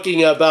not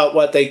talking about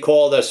what they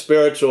call the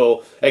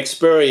spiritual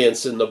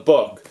experience in the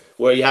book,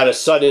 where you had a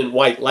sudden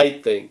white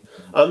light thing.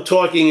 I'm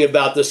talking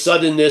about the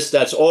suddenness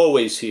that's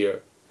always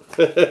here,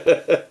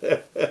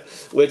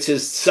 which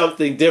is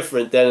something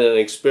different than an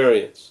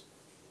experience.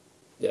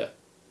 Yeah.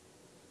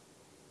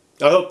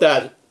 I hope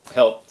that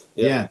helped.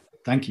 Yeah,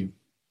 thank you.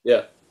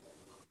 Yeah.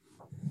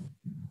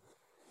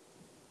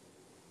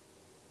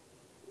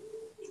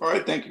 All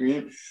right, thank you,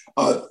 Ian.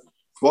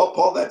 Well,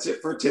 Paul, that's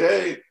it for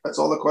today. That's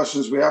all the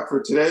questions we have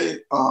for today.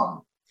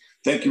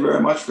 Thank you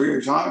very much for your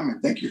time, and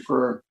thank you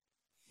for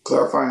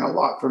clarifying a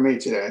lot for me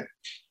today.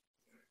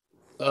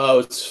 Oh,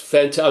 it's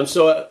fantastic. I'm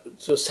so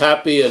just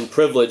happy and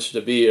privileged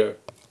to be here.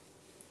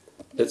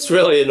 It's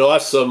really an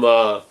awesome,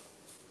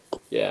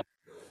 yeah,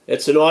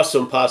 it's an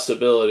awesome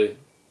possibility.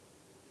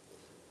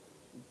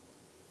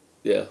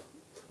 Yeah.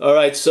 All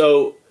right,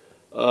 so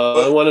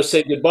I want to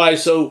say goodbye.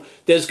 So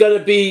there's going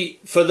to be,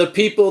 for the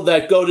people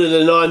that go to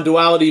the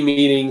non-duality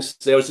meetings,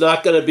 there's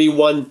not going to be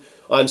one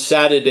on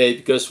Saturday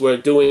because we're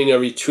doing a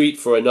retreat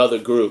for another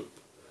group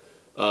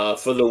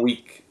for the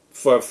week,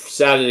 for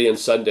Saturday and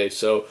Sunday.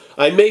 So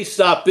I may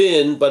stop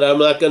in, but I'm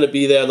not going to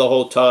be there the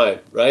whole time,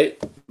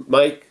 right,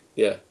 Mike?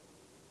 Yeah.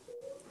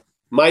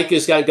 Mike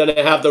is going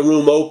to have the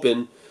room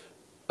open,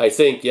 I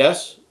think,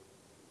 yes?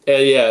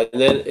 And yeah,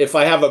 and then if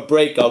I have a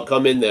break, I'll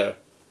come in there.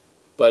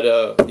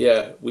 But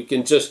yeah, we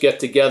can just get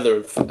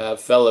together and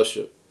have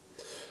fellowship.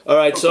 All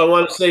right, so I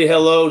want to say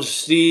hello to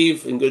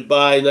Steve and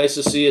goodbye. Nice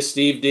to see you,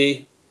 Steve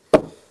D.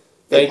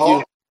 Thank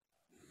you.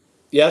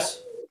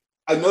 Yes?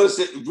 I noticed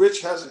that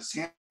Rich has his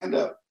hand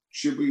up.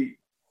 Should we?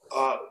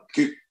 Yeah.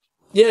 Do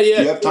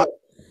you have time?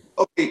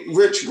 Okay,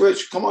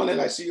 Rich, come on in.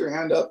 I see your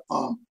hand up.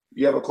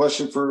 You have a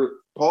question for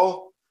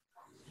Paul?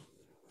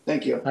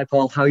 Thank you. Hi,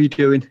 Paul. How are you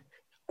doing?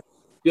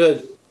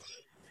 Good.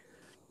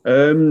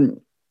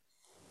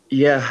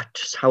 Yeah,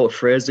 just how to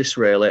phrase this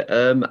really.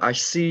 I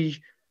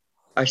see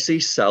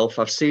self.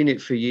 I've seen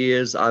it for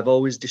years. I've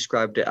always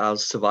described it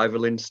as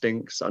survival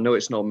instincts. I know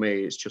it's not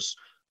me. It's just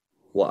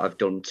what I've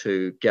done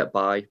to get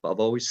by. But I've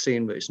always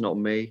seen that it's not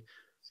me.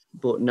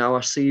 But now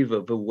I see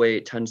that the way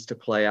it tends to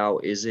play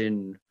out is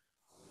in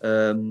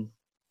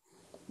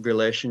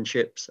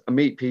relationships. I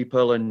meet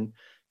people and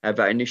have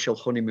that initial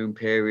honeymoon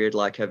period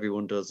like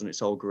everyone does, and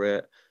it's all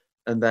great.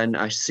 And then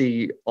I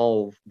see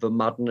all the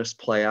madness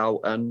play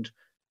out, and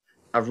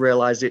I've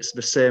realized it's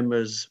the same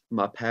as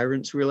my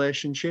parents'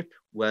 relationship,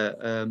 where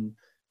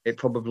it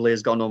probably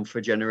has gone on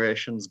for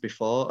generations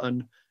before,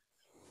 and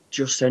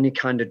just any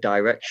kind of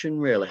direction,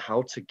 really,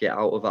 how to get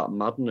out of that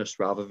madness,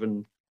 rather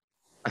than,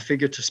 I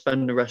figure to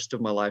spend the rest of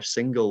my life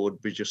single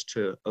would be just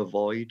to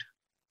avoid.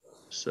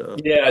 So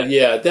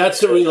Yeah,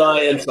 that's a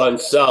reliance on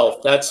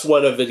self. That's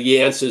one of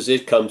the answers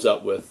it comes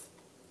up with.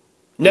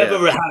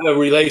 Never yeah. have a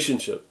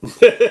relationship.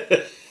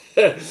 If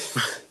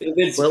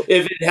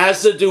it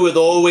has to do with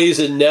always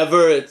and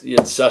never,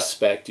 it's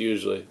suspect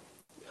usually.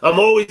 I'm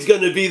always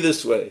going to be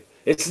this way.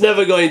 It's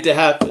never going to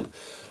happen.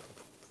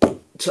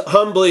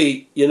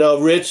 Humbly,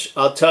 Rich,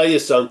 I'll tell you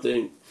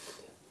something.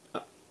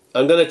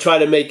 I'm going to try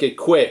to make it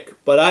quick,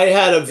 but I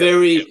had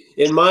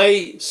in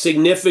my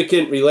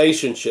significant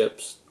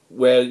relationships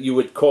where you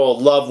would call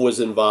love was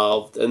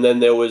involved, and then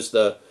there was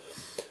the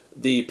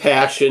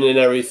passion and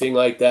everything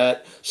like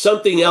that.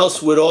 Something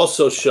else would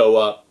also show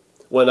up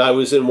when I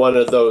was in one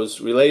of those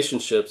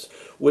relationships,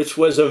 which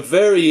was a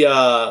very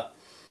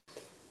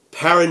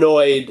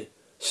paranoid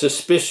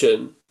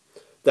suspicion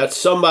that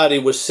somebody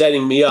was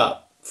setting me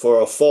up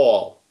for a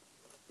fall.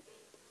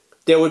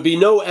 There would be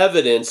no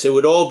evidence. It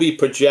would all be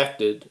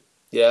projected.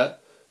 Yeah.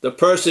 The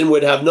person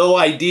would have no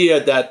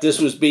idea that this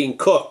was being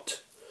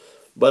cooked,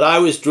 but I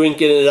was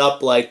drinking it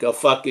up like a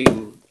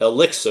fucking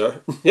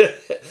elixir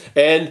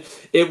and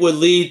it would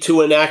lead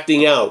to an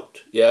acting out.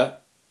 Yeah.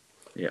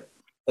 Yeah.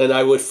 And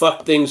I would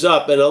fuck things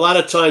up. And a lot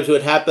of times it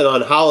would happen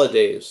on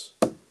holidays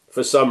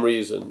for some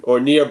reason, or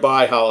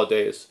nearby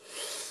holidays.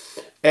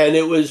 And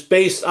it was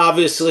based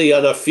obviously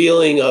on a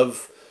feeling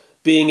of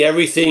being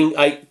everything.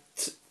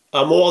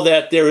 I'm all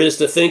that there is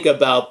to think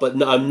about,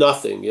 but I'm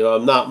nothing,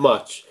 I'm not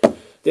much.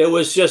 There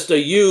was just a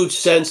huge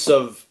sense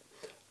of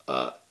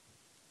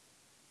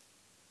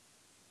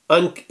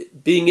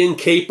being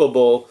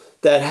incapable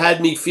that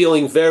had me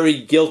feeling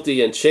very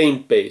guilty and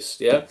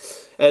shame-based, yeah?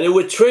 And it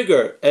would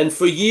trigger, and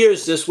for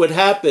years this would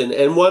happen.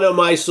 And one of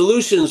my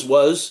solutions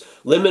was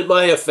limit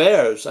my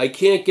affairs. I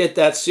can't get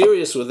that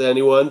serious with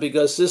anyone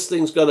because this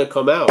thing's going to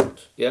come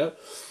out, yeah?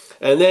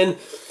 And then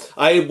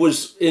I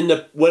was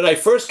when I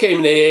first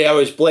came to AA, I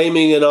was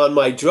blaming it on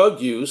my drug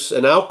use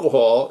and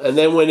alcohol. And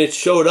then when it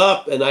showed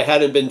up and I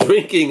hadn't been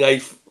drinking,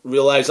 I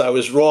realized I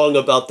was wrong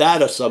about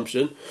that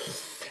assumption.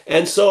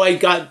 And so I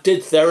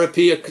did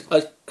therapy a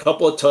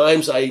couple of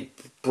times. I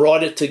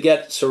brought it to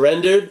get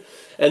surrendered.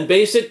 And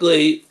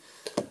basically,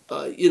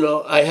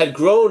 I had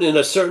grown in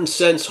a certain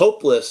sense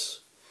hopeless.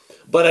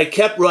 But I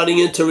kept running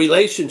into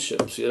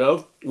relationships,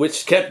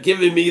 which kept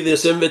giving me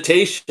this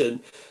invitation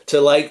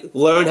to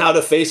learn how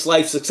to face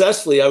life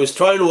successfully. I was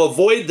trying to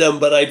avoid them,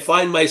 but I'd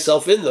find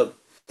myself in them.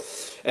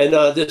 And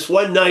this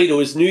one night, it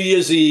was New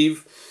Year's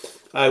Eve.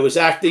 I was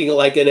acting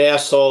like an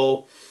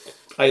asshole.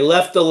 I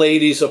left the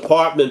lady's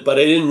apartment, but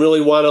I didn't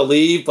really want to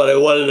leave, but I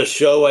wanted to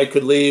show I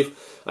could leave.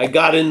 I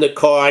got in the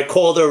car. I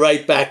called her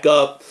right back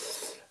up.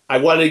 I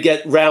wanted to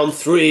get round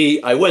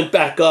 3. I went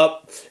back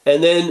up,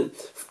 and then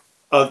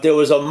there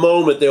was a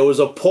moment, there was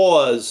a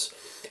pause,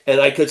 and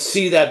I could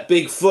see that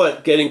big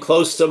foot getting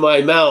close to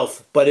my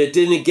mouth, but it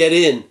didn't get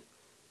in.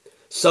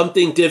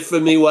 Something did for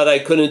me what I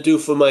couldn't do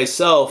for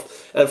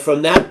myself. And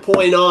from that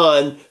point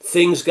on,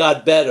 things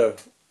got better.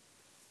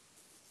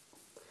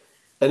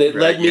 And it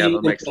led me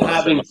into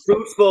having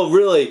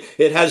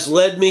it has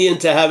led me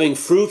into having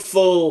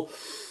fruitful,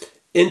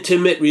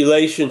 intimate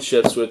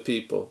relationships with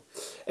people.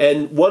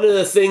 And one of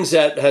the things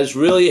that has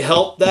really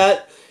helped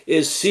that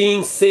is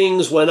seeing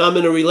things when I'm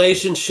in a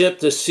relationship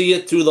to see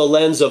it through the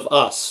lens of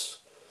us,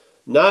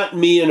 not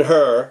me and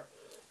her,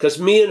 because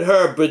me and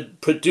her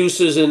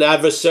produces an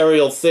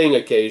adversarial thing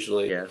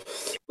occasionally. Yeah.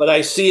 But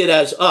I see it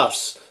as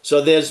us.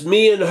 So there's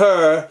me and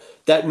her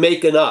that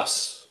make an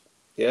us.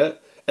 Yeah.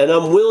 And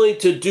I'm willing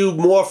to do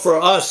more for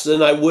us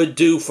than I would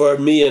do for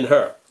me and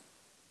her.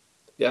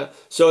 Yeah.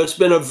 So it's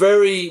been a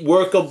very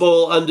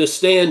workable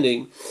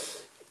understanding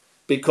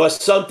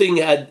because something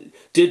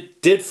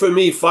did for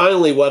me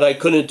finally what I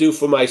couldn't do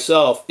for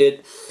myself.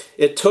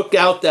 It took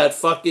out that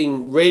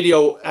fucking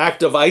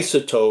radioactive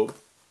isotope.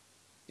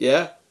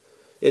 Yeah.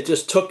 It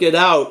just took it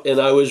out, and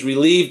I was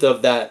relieved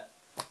of that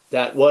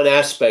one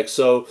aspect.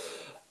 So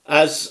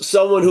as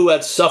someone who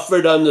had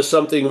suffered under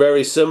something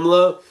very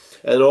similar,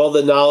 and all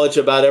the knowledge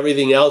about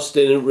everything else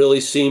didn't really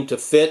seem to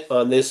fit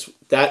on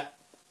that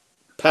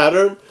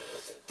pattern,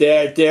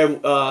 there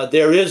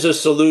is a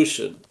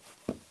solution.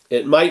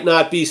 It might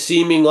not be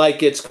seeming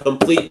like it's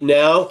complete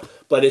now,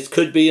 but it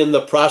could be in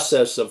the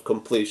process of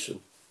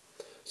completion.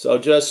 So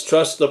just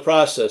trust the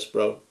process,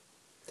 bro.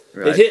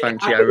 Right, it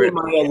happened in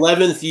my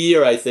 11th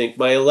year, I think.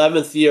 My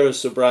 11th year of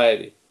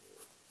sobriety.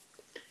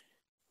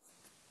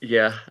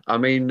 Yeah, I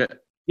mean...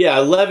 Yeah,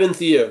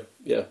 11th year,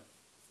 yeah.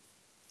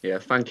 Yeah,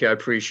 thank you. I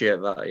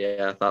appreciate that.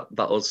 Yeah,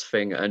 that us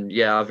thing. And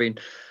yeah, I mean,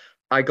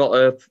 I got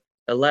a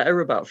a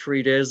letter about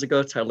 3 days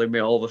ago telling me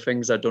all the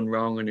things I'd done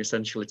wrong and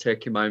essentially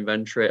taking my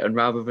inventory. And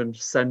rather than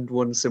send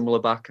one similar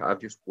back,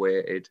 I've just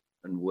waited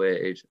and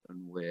waited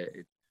and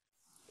waited.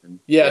 And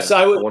yes, yeah,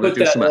 I would want to put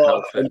do that something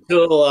off healthy.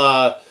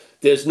 until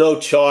there's no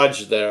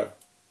charge there.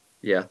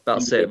 Yeah,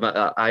 that's it.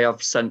 I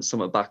have sent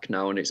something back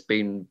now, and it's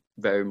been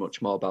very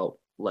much more about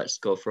let's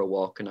go for a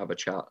walk and have a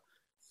chat.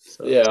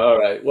 So, Yeah, all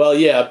right. Well,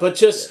 yeah, but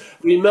just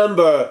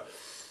remember,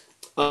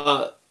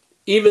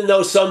 even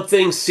though some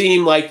things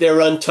seem like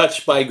they're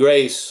untouched by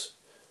grace,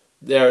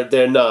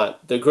 they're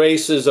not. The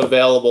grace is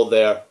available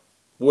there.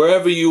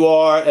 Wherever you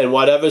are and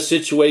whatever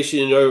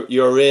situation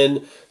you're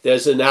in,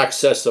 there's an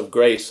access of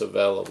grace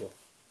available.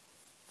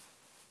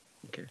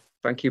 okay.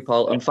 Thank you,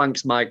 Paul. And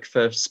thanks, Mike,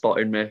 for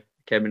spotting me.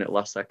 Came in at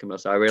last second.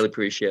 So I really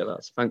appreciate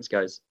that. So thanks,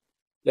 guys.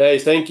 Hey,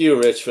 thank you,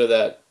 Rich, for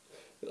that.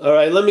 All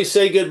right, let me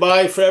say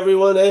goodbye for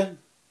everyone, eh?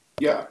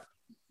 Yeah.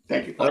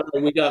 Thank you. All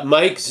right, we got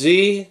Mike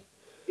Z.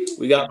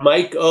 We got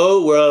Mike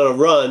O. We're on a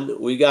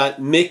run. We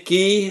got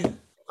Mickey.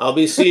 I'll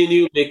be seeing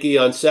you, Mickey,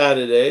 on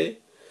Saturday.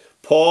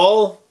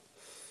 Paul,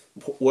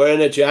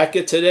 wearing a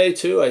jacket today,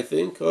 too, I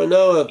think. Or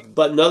no,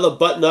 another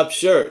button-up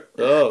shirt.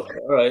 Oh,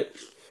 all right.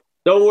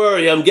 Don't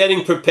worry, I'm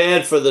getting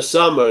prepared for the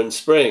summer and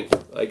spring.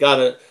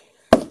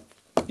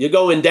 You're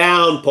going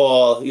down,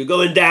 Paul. You're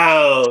going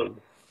down.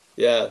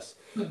 Yes.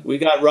 We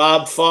got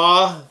Rob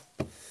Farr.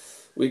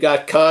 We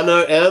got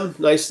Connor M.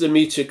 Nice to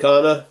meet you,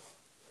 Connor.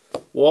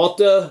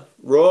 Walter,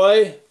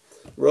 Roy.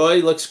 Roy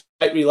looks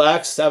quite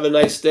relaxed. Have a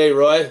nice day,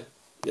 Roy.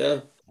 Yeah.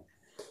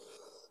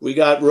 We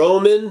got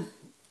Roman.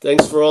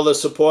 Thanks for all the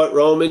support,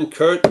 Roman.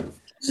 Kurt,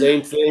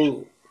 same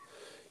thing.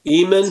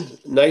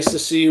 Eamon, nice to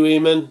see you,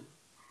 Eamon.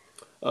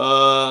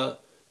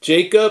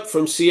 Jacob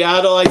from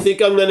Seattle. I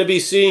think I'm going to be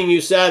seeing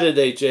you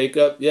Saturday,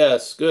 Jacob.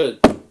 Yes, good.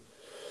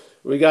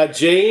 We got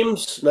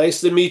James.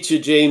 Nice to meet you,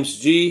 James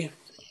G.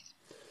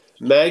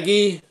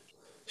 Maggie.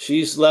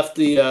 She's left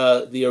the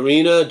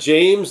arena.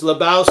 James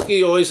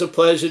Lebowski. Always a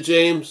pleasure,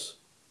 James.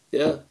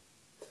 Yeah.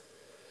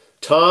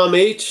 Tom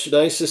H.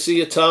 Nice to see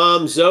you,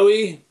 Tom.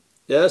 Zoe.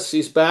 Yes,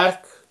 he's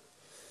back.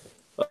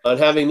 On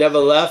having never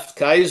left.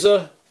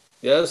 Kaiser.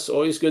 Yes,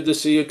 always good to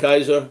see you,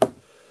 Kaiser.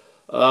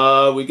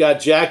 We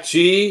got Jack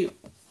G.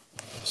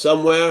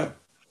 Somewhere.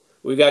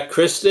 We got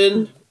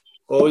Kristen.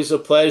 Always a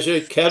pleasure.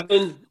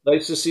 Kevin.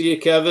 Nice to see you,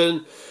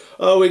 Kevin.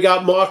 Oh, we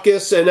got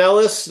Marcus and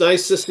Ellis.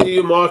 Nice to see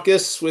you,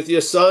 Marcus, with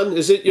your son.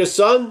 Is it your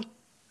son?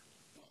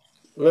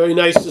 Very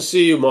nice to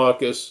see you,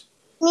 Marcus.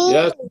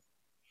 Yes.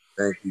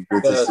 Thank you.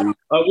 Good to see you.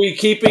 Are we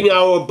keeping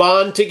our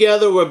bond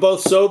together? We're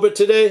both sober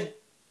today?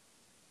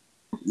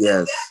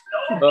 Yes.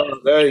 Oh,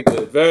 very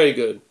good. Very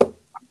good.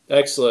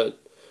 Excellent.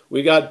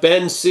 We got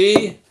Ben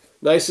C.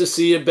 Nice to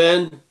see you,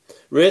 Ben.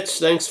 Rich,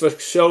 thanks for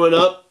showing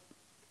up.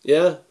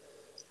 Yeah.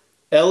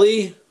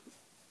 Ellie,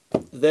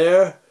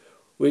 there.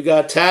 We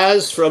got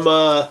Taz from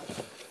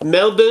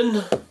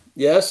Melbourne.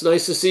 Yes,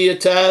 nice to see you,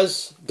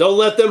 Taz. Don't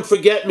let them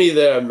forget me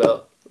there,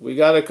 Mel. We're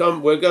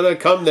gonna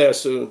come there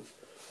soon.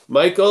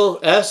 Michael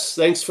S.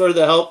 Thanks for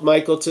the help,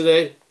 Michael,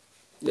 today.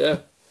 Yeah.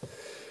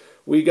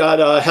 We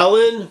got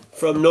Helen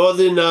from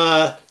northern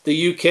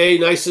the UK.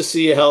 Nice to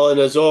see you, Helen,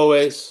 as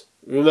always.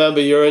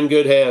 Remember, you're in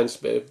good hands,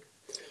 babe.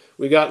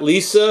 We got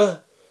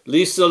Lisa.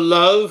 Lisa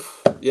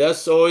Love.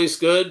 Yes, always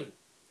good.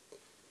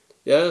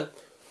 Yeah.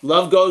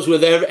 Love goes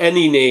with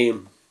any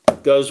name.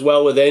 Goes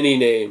well with any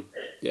name.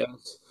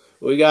 Yes.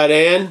 We got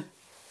Ann.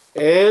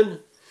 Ann.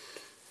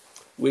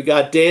 We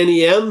got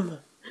Danny M.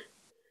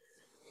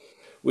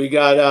 We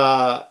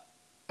got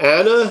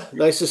Anna.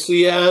 Nice to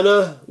see you,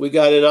 Anna. We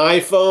got an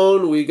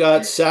iPhone. We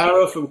got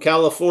Sarah from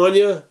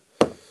California.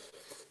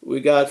 We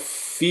got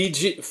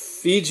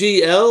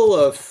Fiji L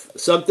or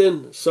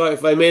something. Sorry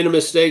if I made a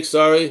mistake.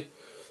 Sorry.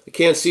 I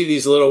can't see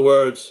these little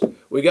words.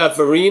 We got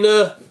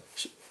Verena.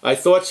 I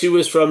thought she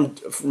was from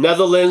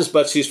Netherlands,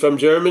 but she's from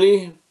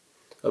Germany.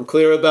 I'm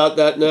clear about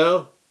that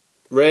now.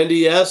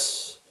 Randy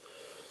S.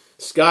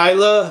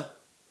 Skyla.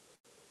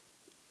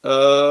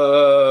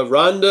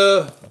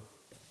 Rhonda.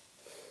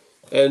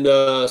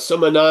 And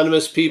some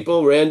anonymous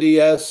people. Randy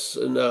S.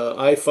 and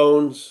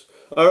iPhones.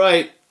 All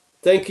right.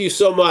 Thank you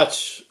so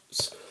much.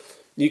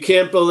 You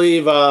can't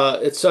believe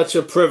it's such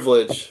a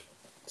privilege.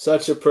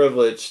 Such a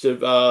privilege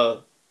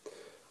to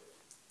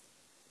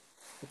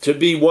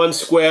be one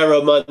square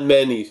among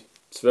many.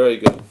 It's very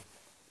good.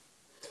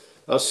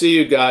 I'll see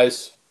you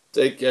guys.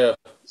 Take care.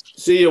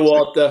 See you,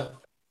 Walter.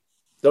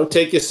 Don't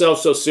take yourself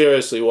so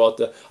seriously,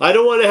 Walter. I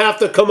don't want to have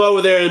to come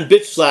over there and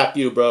bitch slap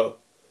you, bro.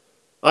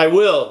 I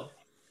will.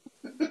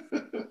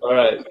 All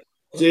right.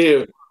 See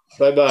you.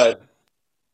 Bye-bye.